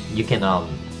can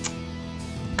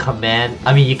command.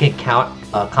 I mean, you can count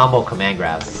combo command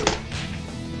grabs.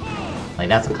 Like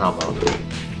that's a combo.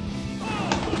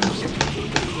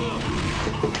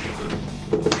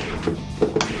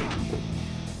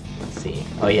 Let's see.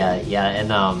 Oh yeah,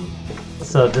 and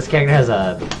so this character has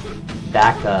a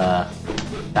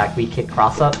back B kick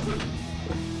cross up.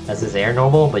 That's his air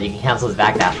normal, but you can cancel his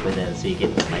back dash with it, so you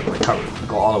can like recover,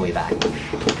 go all the way back.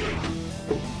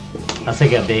 That's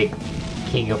like a big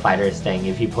King of Fighters thing.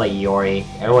 If you play Iori,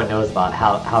 everyone knows about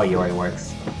how Iori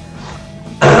works.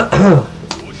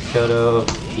 Shoto,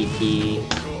 TP,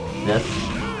 this.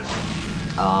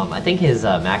 I think his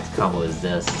max combo is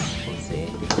this. Let's see.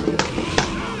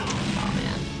 Oh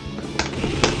man.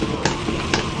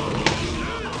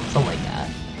 Something like that.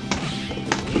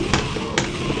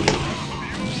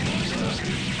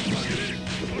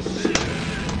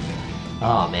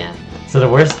 Oh man. So the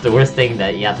worst thing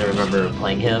that you have to remember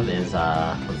playing him is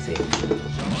let's see.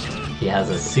 He has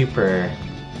a super.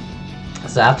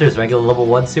 So after his regular level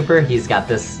 1 super, he's got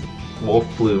this Wolf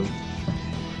Flute,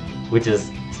 which is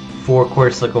 4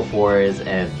 quarter circle 4s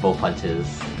and full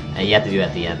punches, and you have to do it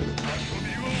at the end.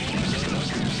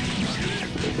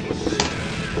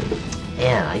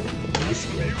 Man, I used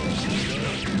to be like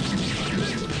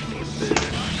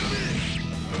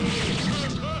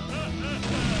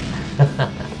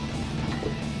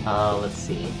let's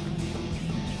see.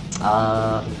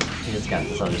 He just got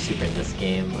this other super in this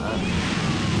game.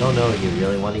 I don't know if you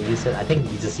really want to use it. I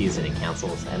think you just use it in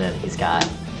cancels, and then he's got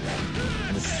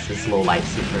this low life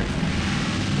super.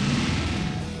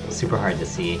 Super hard to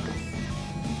see.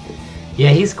 Yeah,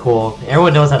 he's cool.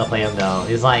 Everyone knows how to play him though.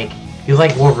 He's like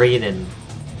Wolverine in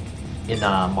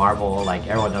Marvel. Like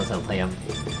everyone knows how to play him.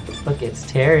 Look, it's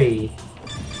Terry.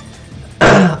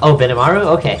 Oh, Benimaru?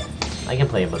 Okay, I can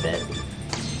play him a bit.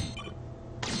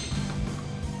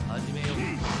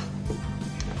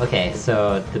 Okay,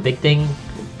 so the big thing.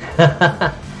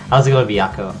 How's it going,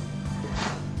 Byakuya?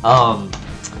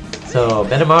 So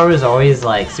Benimaru is always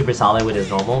like super solid with his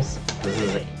normals. This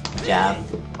is a jab.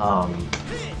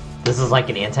 This is like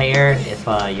an anti-air if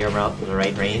you're around the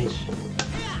right range.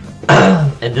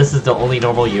 And this is the only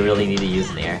normal you really need to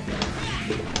use in air.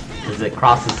 Because it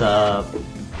crosses up,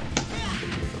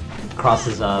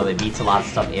 it beats a lot of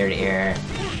stuff air to air.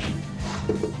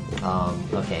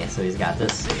 Okay, so he's got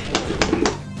this.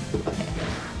 Okay.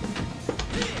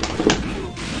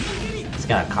 He's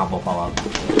got a combo follow-up.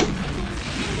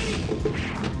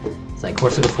 It's like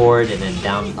Corsica forward and then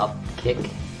down up kick.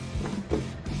 He's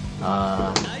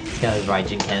got his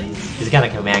Raijin Kens. He's got a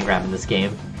command grab in this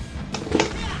game.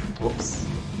 Whoops.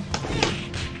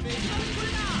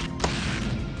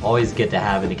 Always good to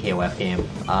have in a KOF game.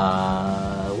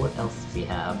 What else does he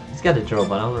have? He's got a drill,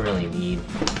 but I don't really need.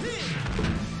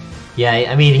 Yeah,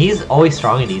 I mean, he's always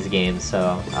strong in these games,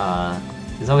 so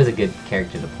he's always a good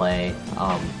character to play.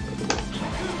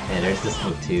 Yeah, there's this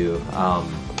move too.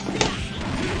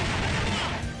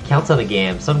 Counts on the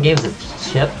game. Some games it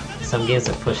chip, some games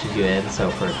it pushes you in, so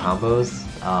for combos,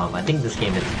 I think this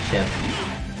game is chip.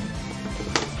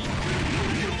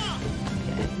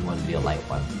 Okay, you want to be a light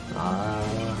one.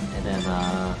 And then,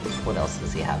 what else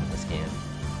does he have in this game?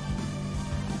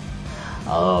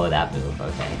 Oh, that move,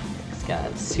 okay. He's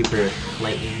got super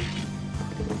lightning.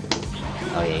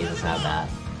 Oh yeah, he doesn't have that.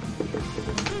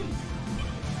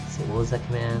 Let's see, what was that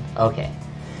command? Okay.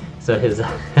 So his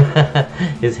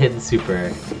his hidden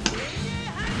super.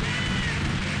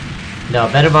 No,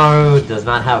 Benimaru does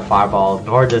not have a fireball,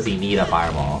 nor does he need a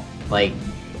fireball. Like,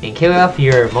 in KOF,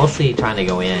 you're mostly trying to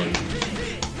go in.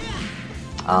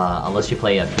 Unless you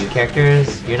play a few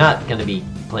characters, you're not gonna be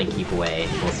playing keep away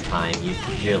most of the time.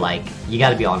 You're like, you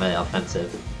gotta be on the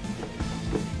offensive.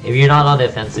 If you're not on the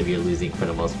offensive, you're losing for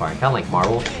the most part. Kinda like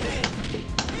Marvel.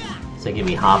 So you can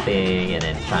be hopping and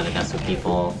then trying to mess with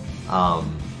people. Oh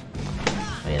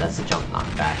yeah, that's a jump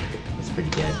knockback. That's pretty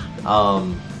good.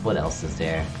 What else is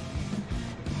there?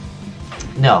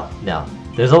 No.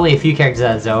 There's only a few characters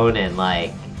that zone, and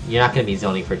like, you're not gonna be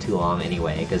zoning for too long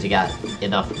anyway, because you got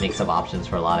enough mix-up options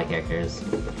for a lot of characters.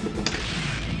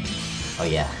 Oh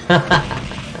yeah.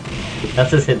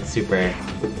 That's his hidden super.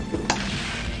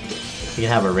 You can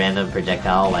have a random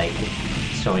projectile, like,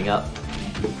 showing up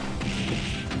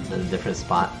in a different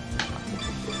spot.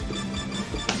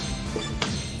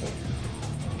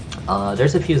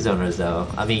 There's a few zoners though.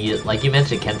 I mean, like you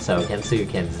mentioned Kenso you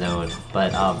can zone,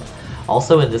 but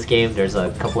also in this game there's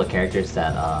a couple of characters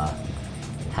that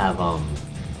have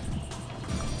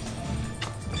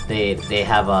they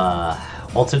have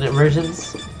alternate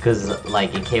versions, because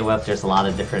like in KOF there's a lot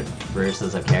of different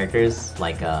versions of characters.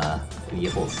 Like if you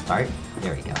hold start,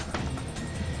 there we go.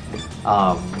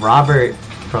 Robert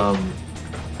from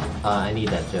I need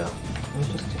that, Joe.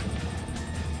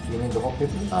 You mean the whole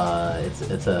 50?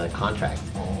 It's a contract.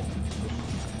 Oh.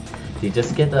 Dude,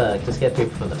 just get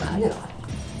paper from the back. Yeah.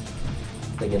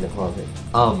 Like in the closet.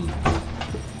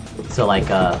 So like,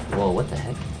 whoa, what the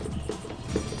heck?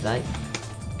 Did I?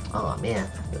 Oh man,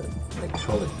 the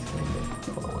controller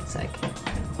disconnected. Hold on one sec.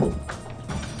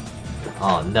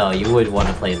 Oh no, you would want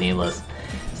to play Nameless.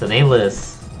 So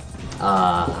Nameless,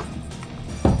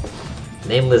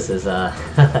 Nameless is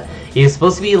he was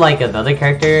supposed to be like another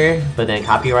character, but then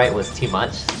copyright was too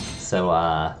much, so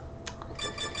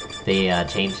they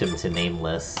changed him to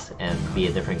Nameless and be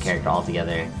a different character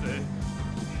altogether.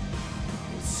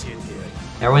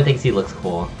 Everyone thinks he looks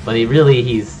cool, but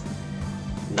he's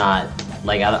not,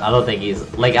 like, I don't think he's,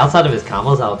 like, outside of his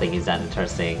combos, I don't think he's that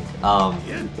interesting. So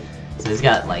he's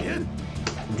got, like,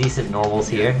 decent normals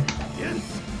here,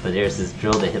 but there's this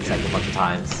drill that hits, like, a bunch of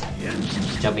times.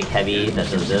 Jumping heavy, that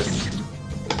does this.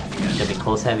 Jumping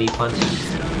close heavy punch.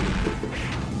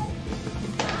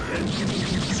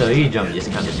 So you jump, you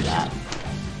just kind of do that.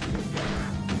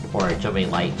 Or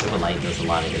jumping light does a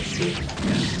lot of hits too.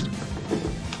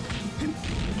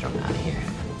 Jump out of here.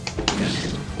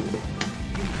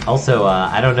 Also,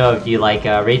 I don't know if you like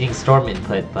Raging Storm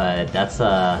input, but that's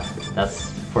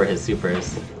for his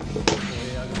supers.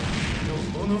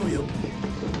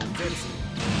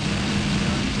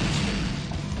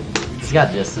 He's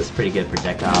got this pretty good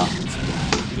projectile.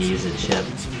 He uses chip.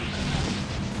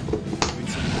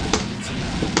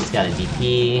 He's got a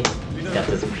DP. He's got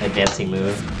this advancing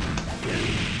move.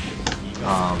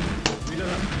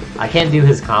 I can't do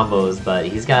his combos, but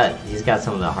he's got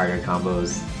some of the harder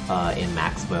combos in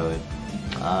max mode. Is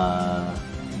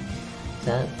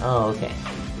that? Oh, okay.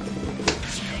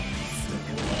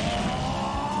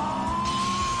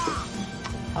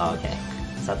 Oh, okay.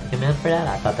 Is that the command for that?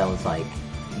 I thought that was like...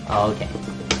 Oh, okay.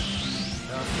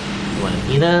 You want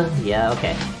Athena? Yeah,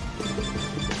 okay.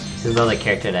 This is another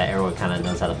character that everyone kind of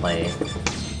knows how to play.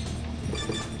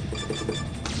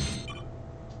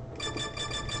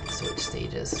 Switch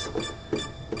stages.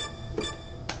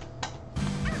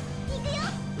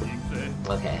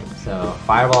 Okay, so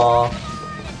Fireball.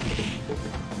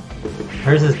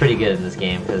 Hers is pretty good in this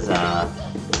game because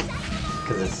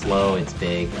it's slow, it's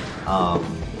big.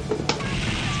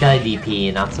 It's got a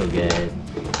DP, not so good.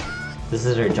 This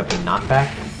is her jumping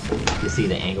knockback. You see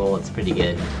the angle, it's pretty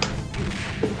good.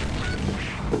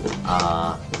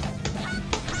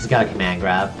 This has got a command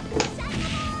grab.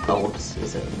 Oh, whoops,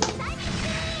 is it?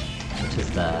 Which is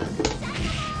the...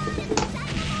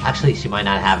 Actually, she might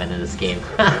not have it in this game.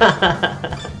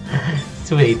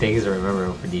 Too many things to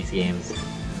remember for these games.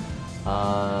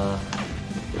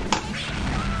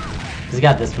 He's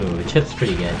got this move. Chip's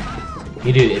pretty good.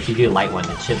 If you do light one,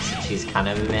 the chips, she's kind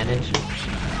of advantage.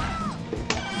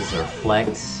 This is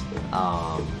reflect.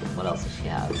 What else does she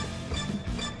have?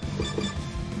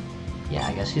 Yeah,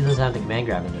 I guess she doesn't have the command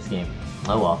grab in this game.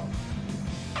 Oh well.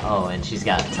 Oh, and she's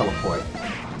got teleport.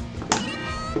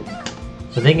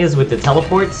 The thing is, with the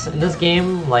teleports in this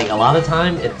game, like a lot of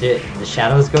time, if the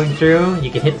shadow is going through, you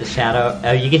can hit the shadow.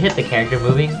 You can hit the character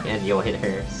moving, and you'll hit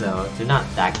her. So they're not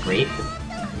that great.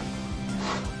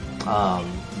 You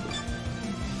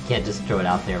can't just throw it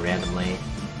out there randomly.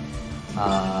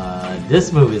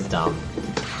 This move is dumb.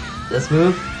 This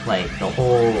move, like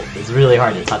it's really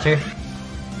hard to touch her.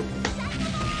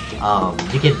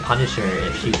 You can punish her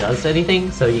if she does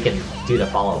anything, so you can do the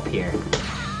follow-up here.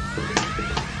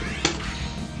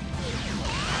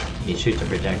 You shoot the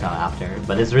projectile after,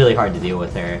 but it's really hard to deal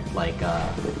with her, like,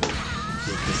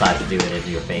 she just decides to do it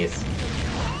into your face.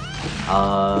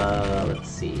 Let's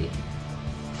see.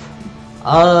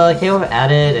 KOF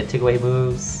added and took away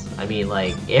moves. I mean,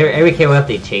 like, every KOF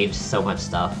they changed so much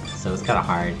stuff, so it's kinda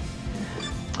hard.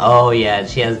 Oh yeah, and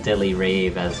she has Deadly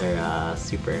Rave as her,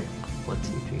 super. 1,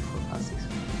 2, 3, 4, 5, 6,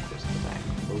 7, 8, go back.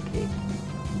 Okay.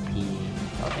 P.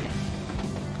 Okay.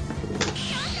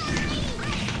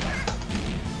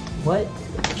 What?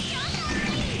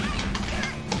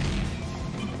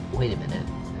 Wait a minute.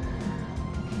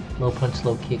 Low punch,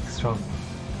 low kick, strong.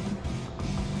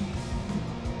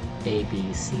 A,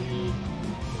 B, C. A,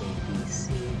 B,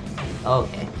 C.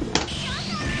 Okay.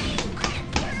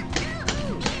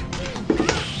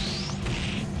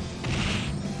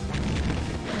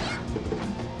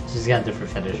 She's got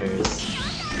different finishers.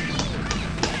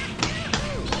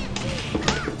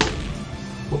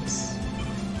 Whoops.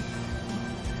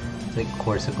 It's like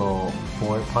Corsical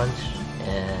forward punch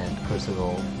and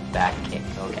Corsical back kick.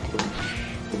 Okay.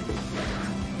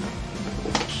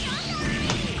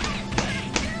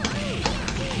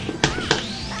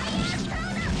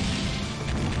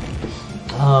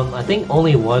 I think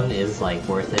only one is like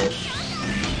worth it.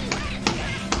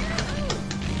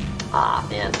 Ah,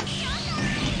 man.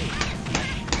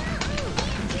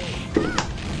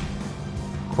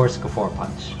 Corsica 4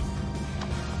 punch.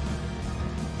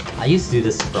 I used to do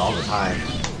this super all the time.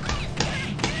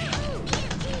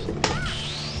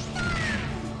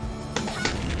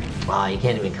 Wow, you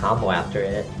can't even combo after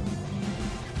it.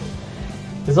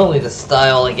 It's only the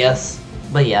style, I guess.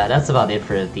 But yeah, that's about it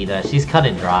for Athena. She's cut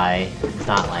and dry. It's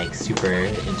not like super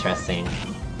interesting.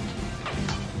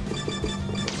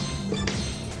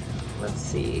 Let's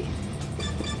see.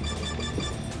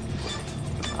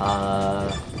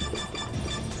 Let's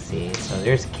see. So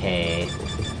there's K.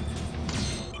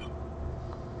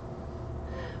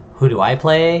 Who do I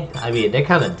play? I mean, they're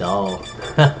kind of dull.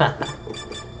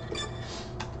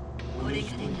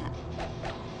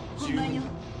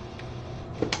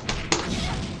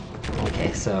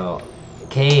 Okay, so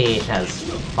K has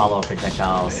follow-up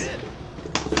projectiles.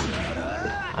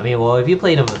 I mean, well, if you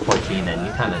played him with 14, then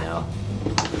you kind of know.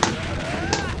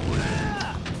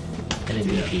 And a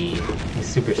DP, he's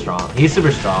super strong. He's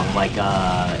super strong. Like,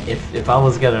 if I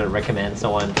was gonna recommend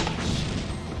someone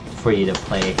for you to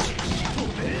play,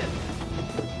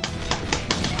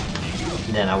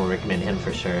 then I would recommend him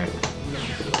for sure.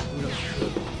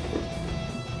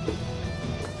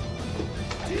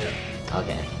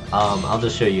 Okay, I'll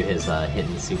just show you his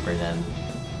hidden super then.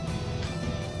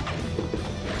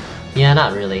 Yeah,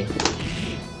 not really.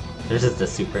 There's just the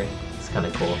super. It's kind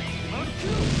of cool. I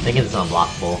think it's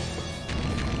unblockable.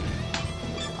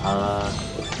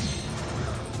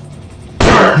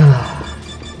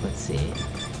 Let's see.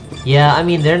 Yeah, I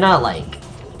mean, they're not like...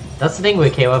 That's the thing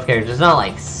with KOF characters, not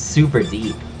like super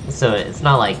deep. So it's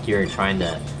not like you're trying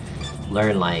to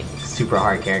learn like super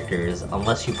hard characters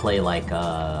unless you play like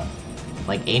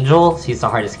Angel. She's the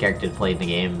hardest character to play in the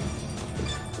game.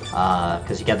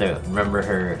 Because you got to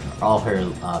remember all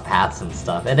her paths and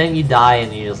stuff. And then you die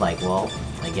and you're just like, well,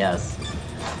 I guess.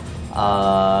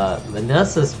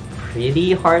 Vanessa's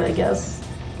pretty hard, I guess.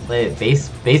 Base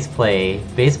play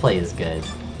is good.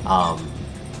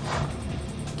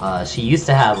 She used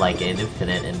to have like an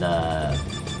infinite in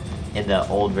the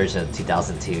old version of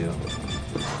 2002.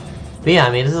 But yeah,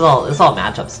 I mean, it's all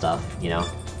matchup stuff, you know.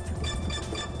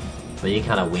 But you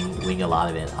kind of wing a lot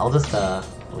of it. I'll just let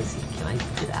me see. Can I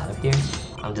get out of here?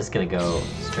 I'm just gonna go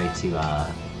straight to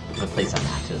I'm gonna play some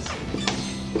matches.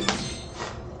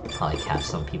 Probably catch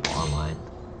some people online.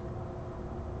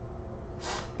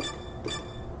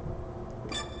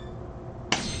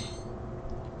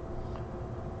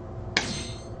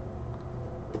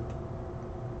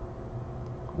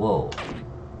 Whoa.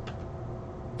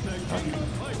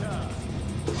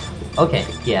 Okay,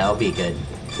 yeah, it'll be good.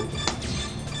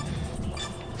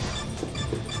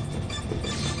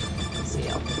 Let's see,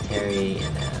 I'll put Terry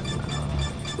and then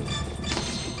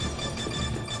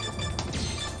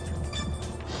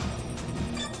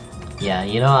yeah,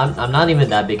 you know, I'm not even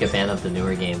that big a fan of the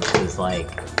newer games because like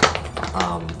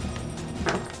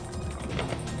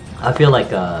I feel like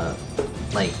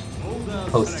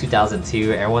post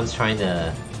 2002 everyone's trying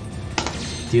to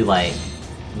do like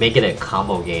make it a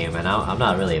combo game, and I'm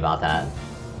not really about that.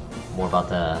 More about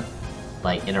the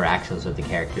like interactions with the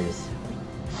characters,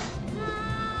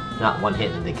 not one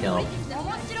hit and the kill.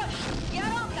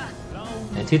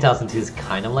 And 2002 is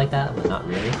kind of like that, but not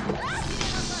really.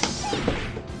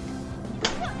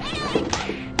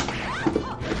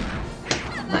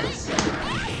 Nice.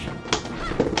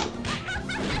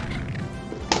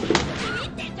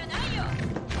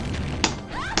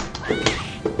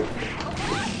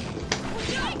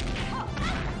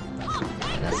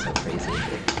 That's so crazy.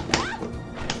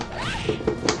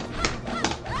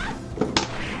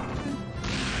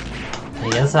 I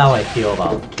guess how I feel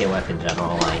about KOF in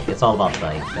general, like, it's all about,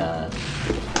 like, the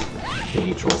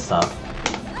neutral stuff.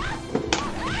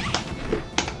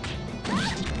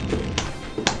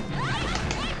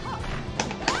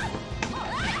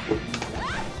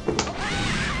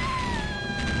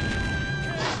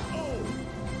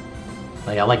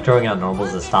 Like, I like throwing out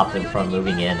normals to stop them from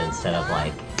moving in instead of,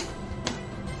 like,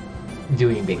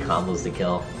 doing big combos to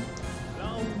kill.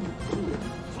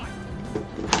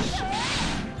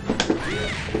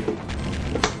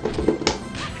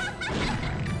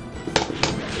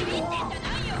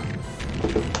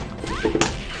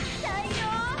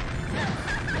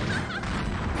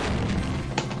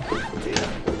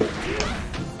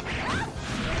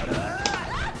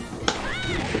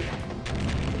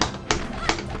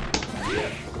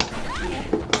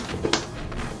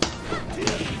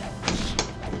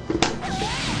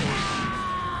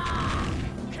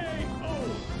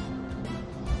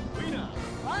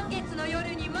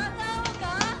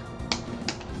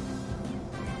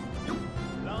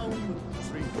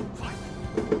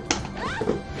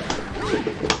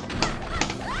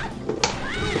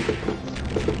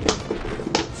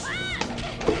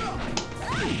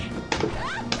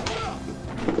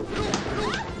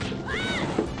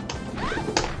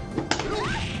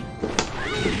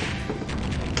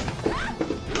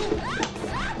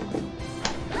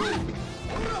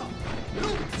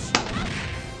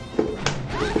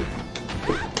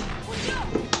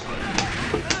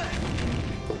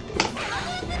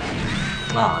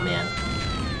 Aw, man.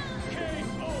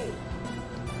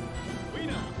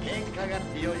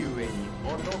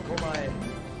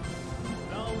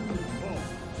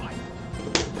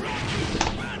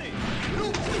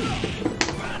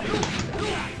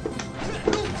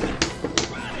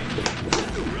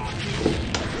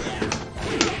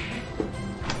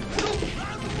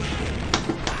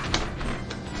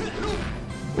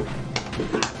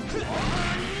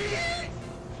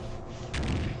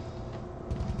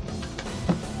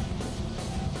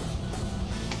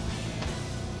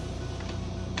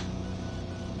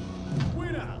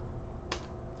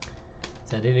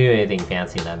 So I didn't do anything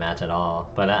fancy in that match at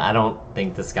all, but I don't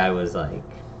think this guy was like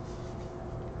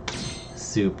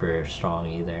super strong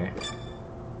either.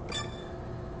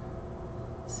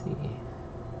 Let's see.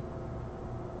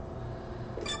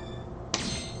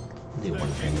 Do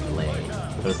one frame delay.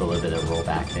 There's a little bit of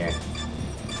rollback there.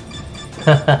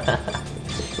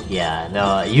 Yeah,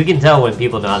 no, you can tell when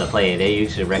people know how to play. They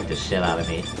usually wreck the shit out of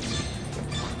me.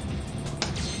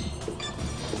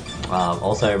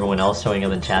 Also, everyone else showing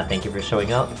up in chat, thank you for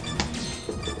showing up.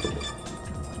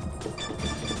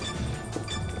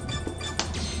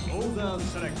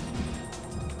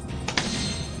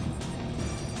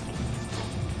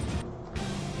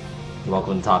 You're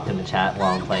welcome to talk in the chat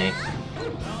while I'm playing.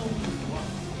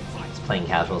 Just playing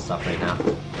casual stuff right now.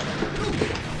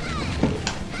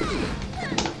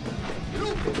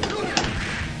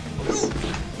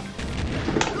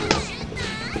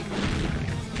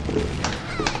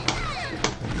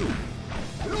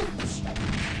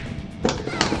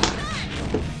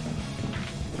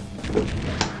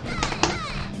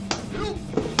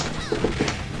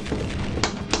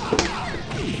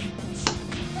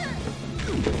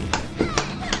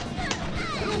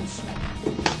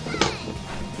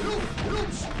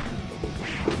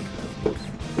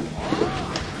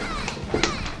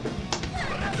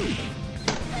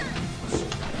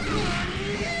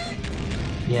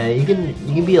 Yeah, you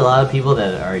can be a lot of people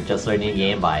that are just learning the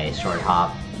game by short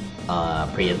hop,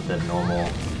 preempt the normal,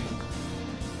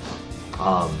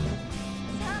 because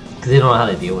they don't know how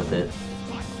to deal with it.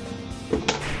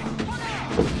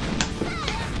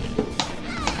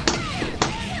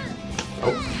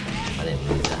 Oh, I didn't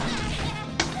mean that.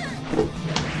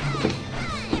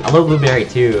 I love Blueberry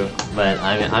too, but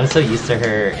I'm so used to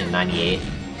her in '98.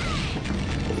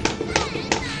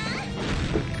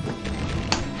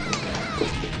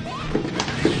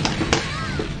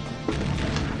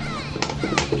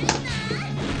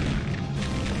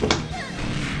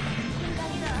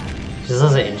 She's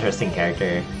such an interesting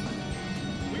character.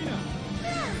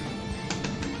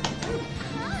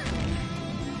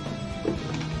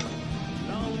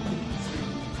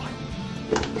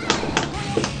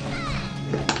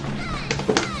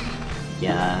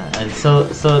 Yeah, and so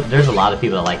there's a lot of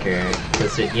people that like her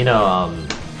because you know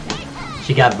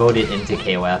she got voted into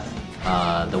KOF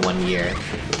the 1 year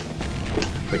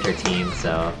with her team,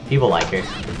 so people like her.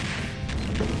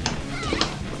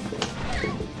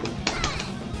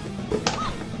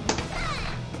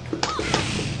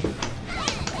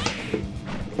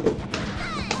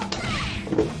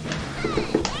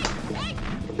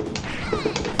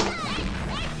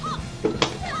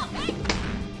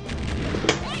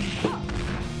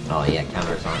 Oh yeah,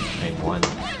 counters aren't frame 1.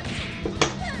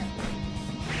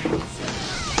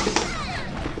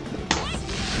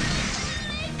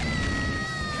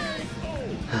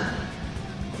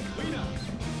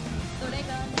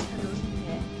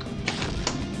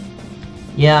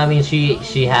 Yeah, I mean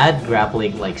she had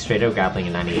grappling, like straight up grappling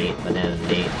in '98, but then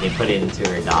they put it into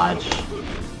her dodge.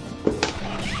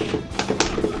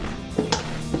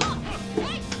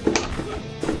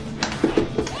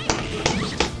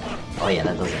 Oh yeah,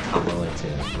 that doesn't combo into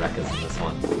Rekka's in this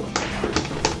one.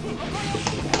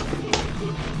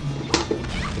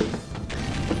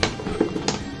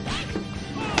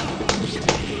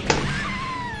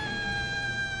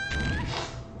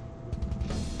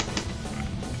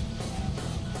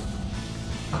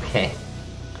 Okay.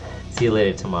 See you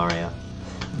later tomorrow.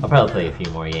 I'll probably play a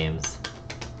few more games.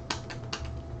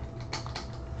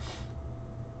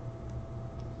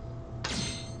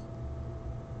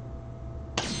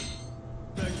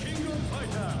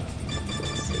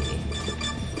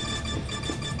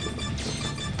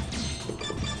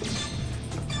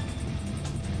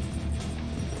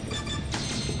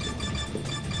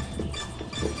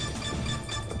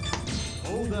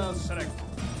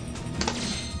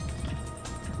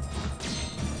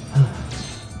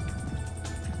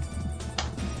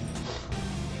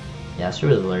 Yeah, I should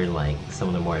really learn like some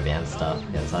of the more advanced stuff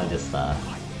because I just kind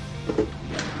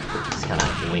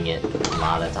of wing it a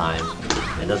lot of the time.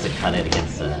 It doesn't cut it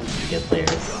against good players.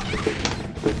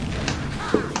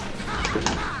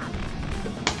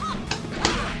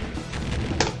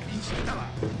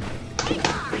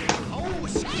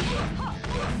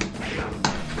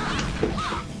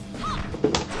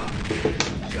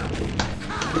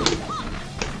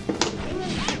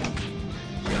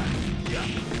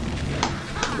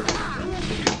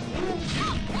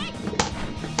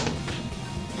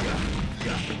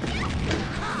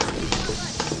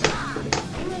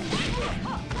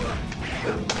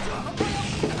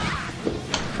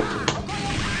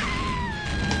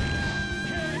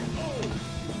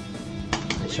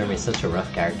 Shermie's such a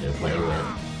rough character to play with.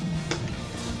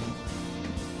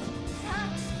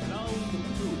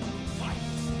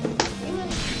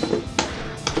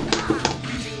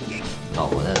 Oh,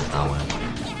 well, that is not one.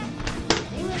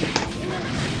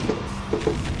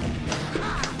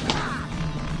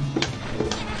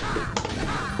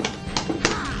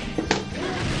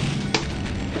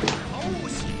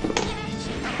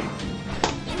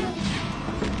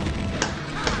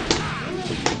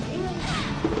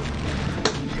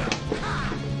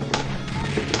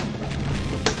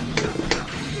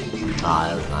 Ah,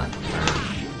 that was not confirmed.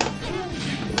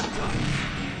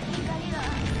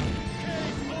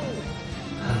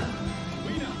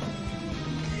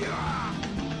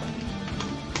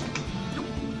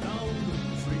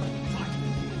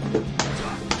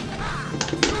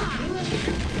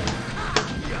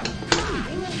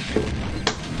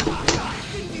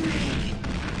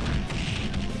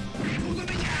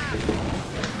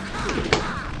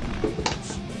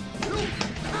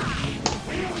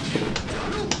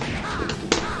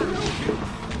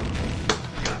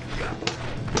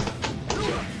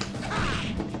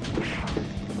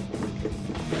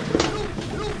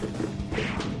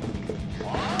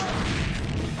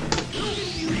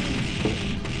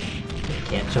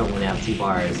 Can't jump when they have 2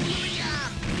 bars.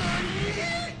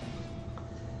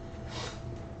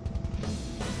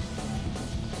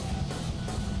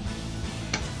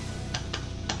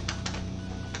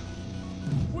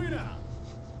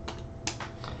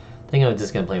 I think I'm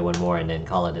just gonna play one more and then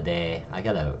call it a day. I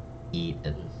gotta eat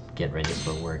and get ready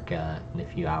for work in a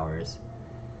few hours.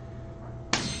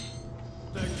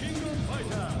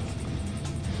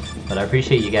 But I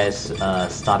appreciate you guys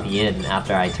stopping in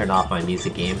after I turn off my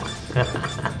music game.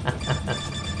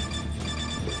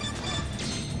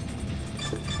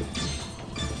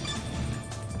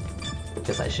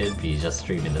 Guess I should be just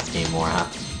streaming this game more, huh?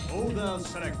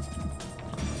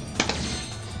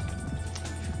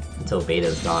 Until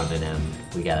beta's gone and then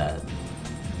we gotta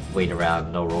wait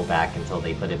around, no rollback until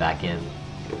they put it back in.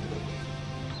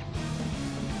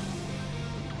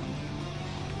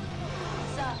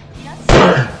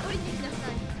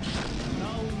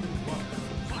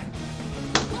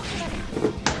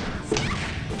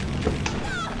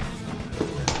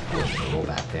 Roll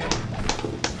back there.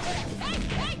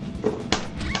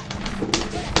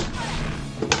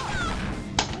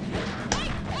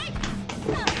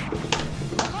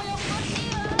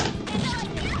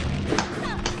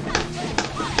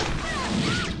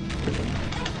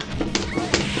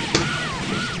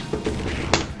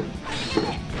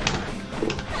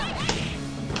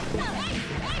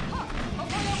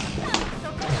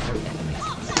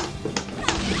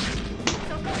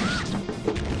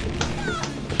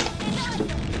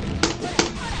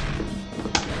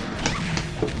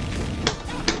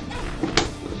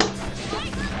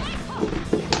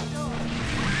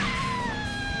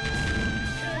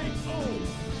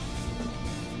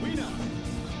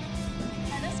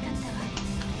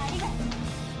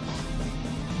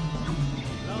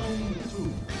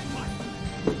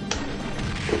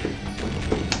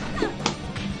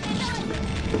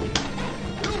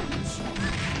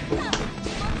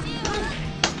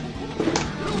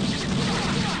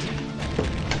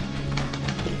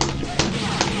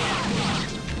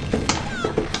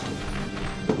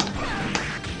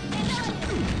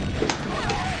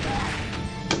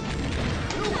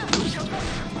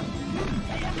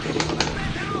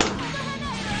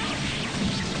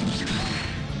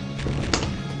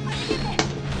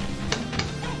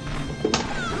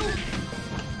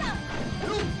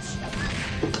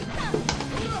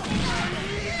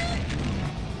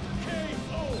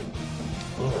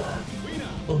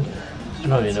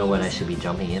 I don't even know when I should be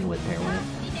jumping in with Fairway.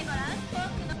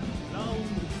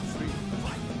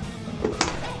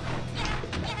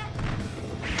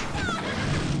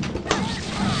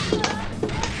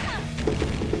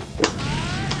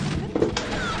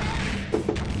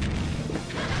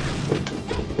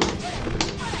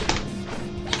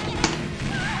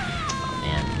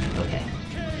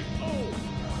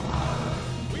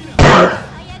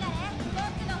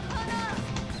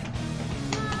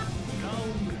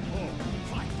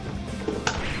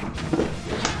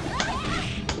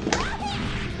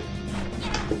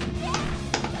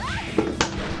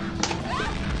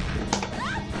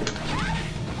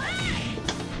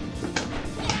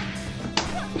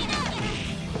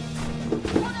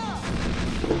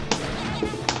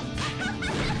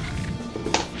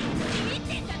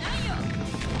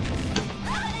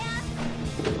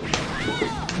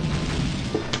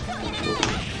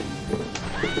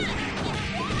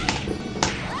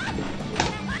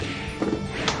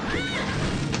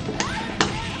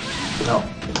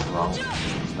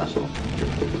 special.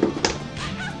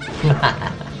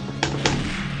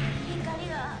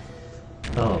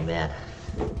 Oh man.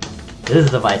 This is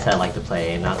the device I like to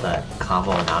play, not the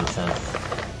combo nonsense.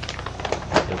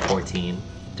 In 14.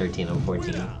 13 and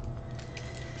 14.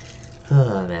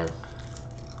 Oh man.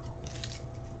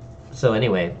 So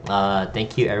anyway,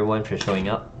 thank you everyone for showing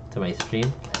up to my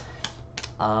stream.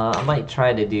 I might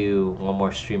try to do one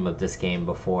more stream of this game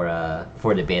before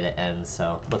the beta ends,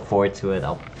 so look forward to it.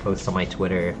 I'll post on my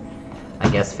Twitter, I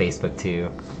guess Facebook too.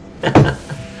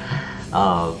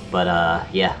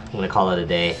 Yeah, I'm gonna call it a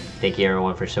day. Thank you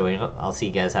everyone for showing up. I'll see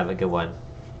you guys. Have a good one.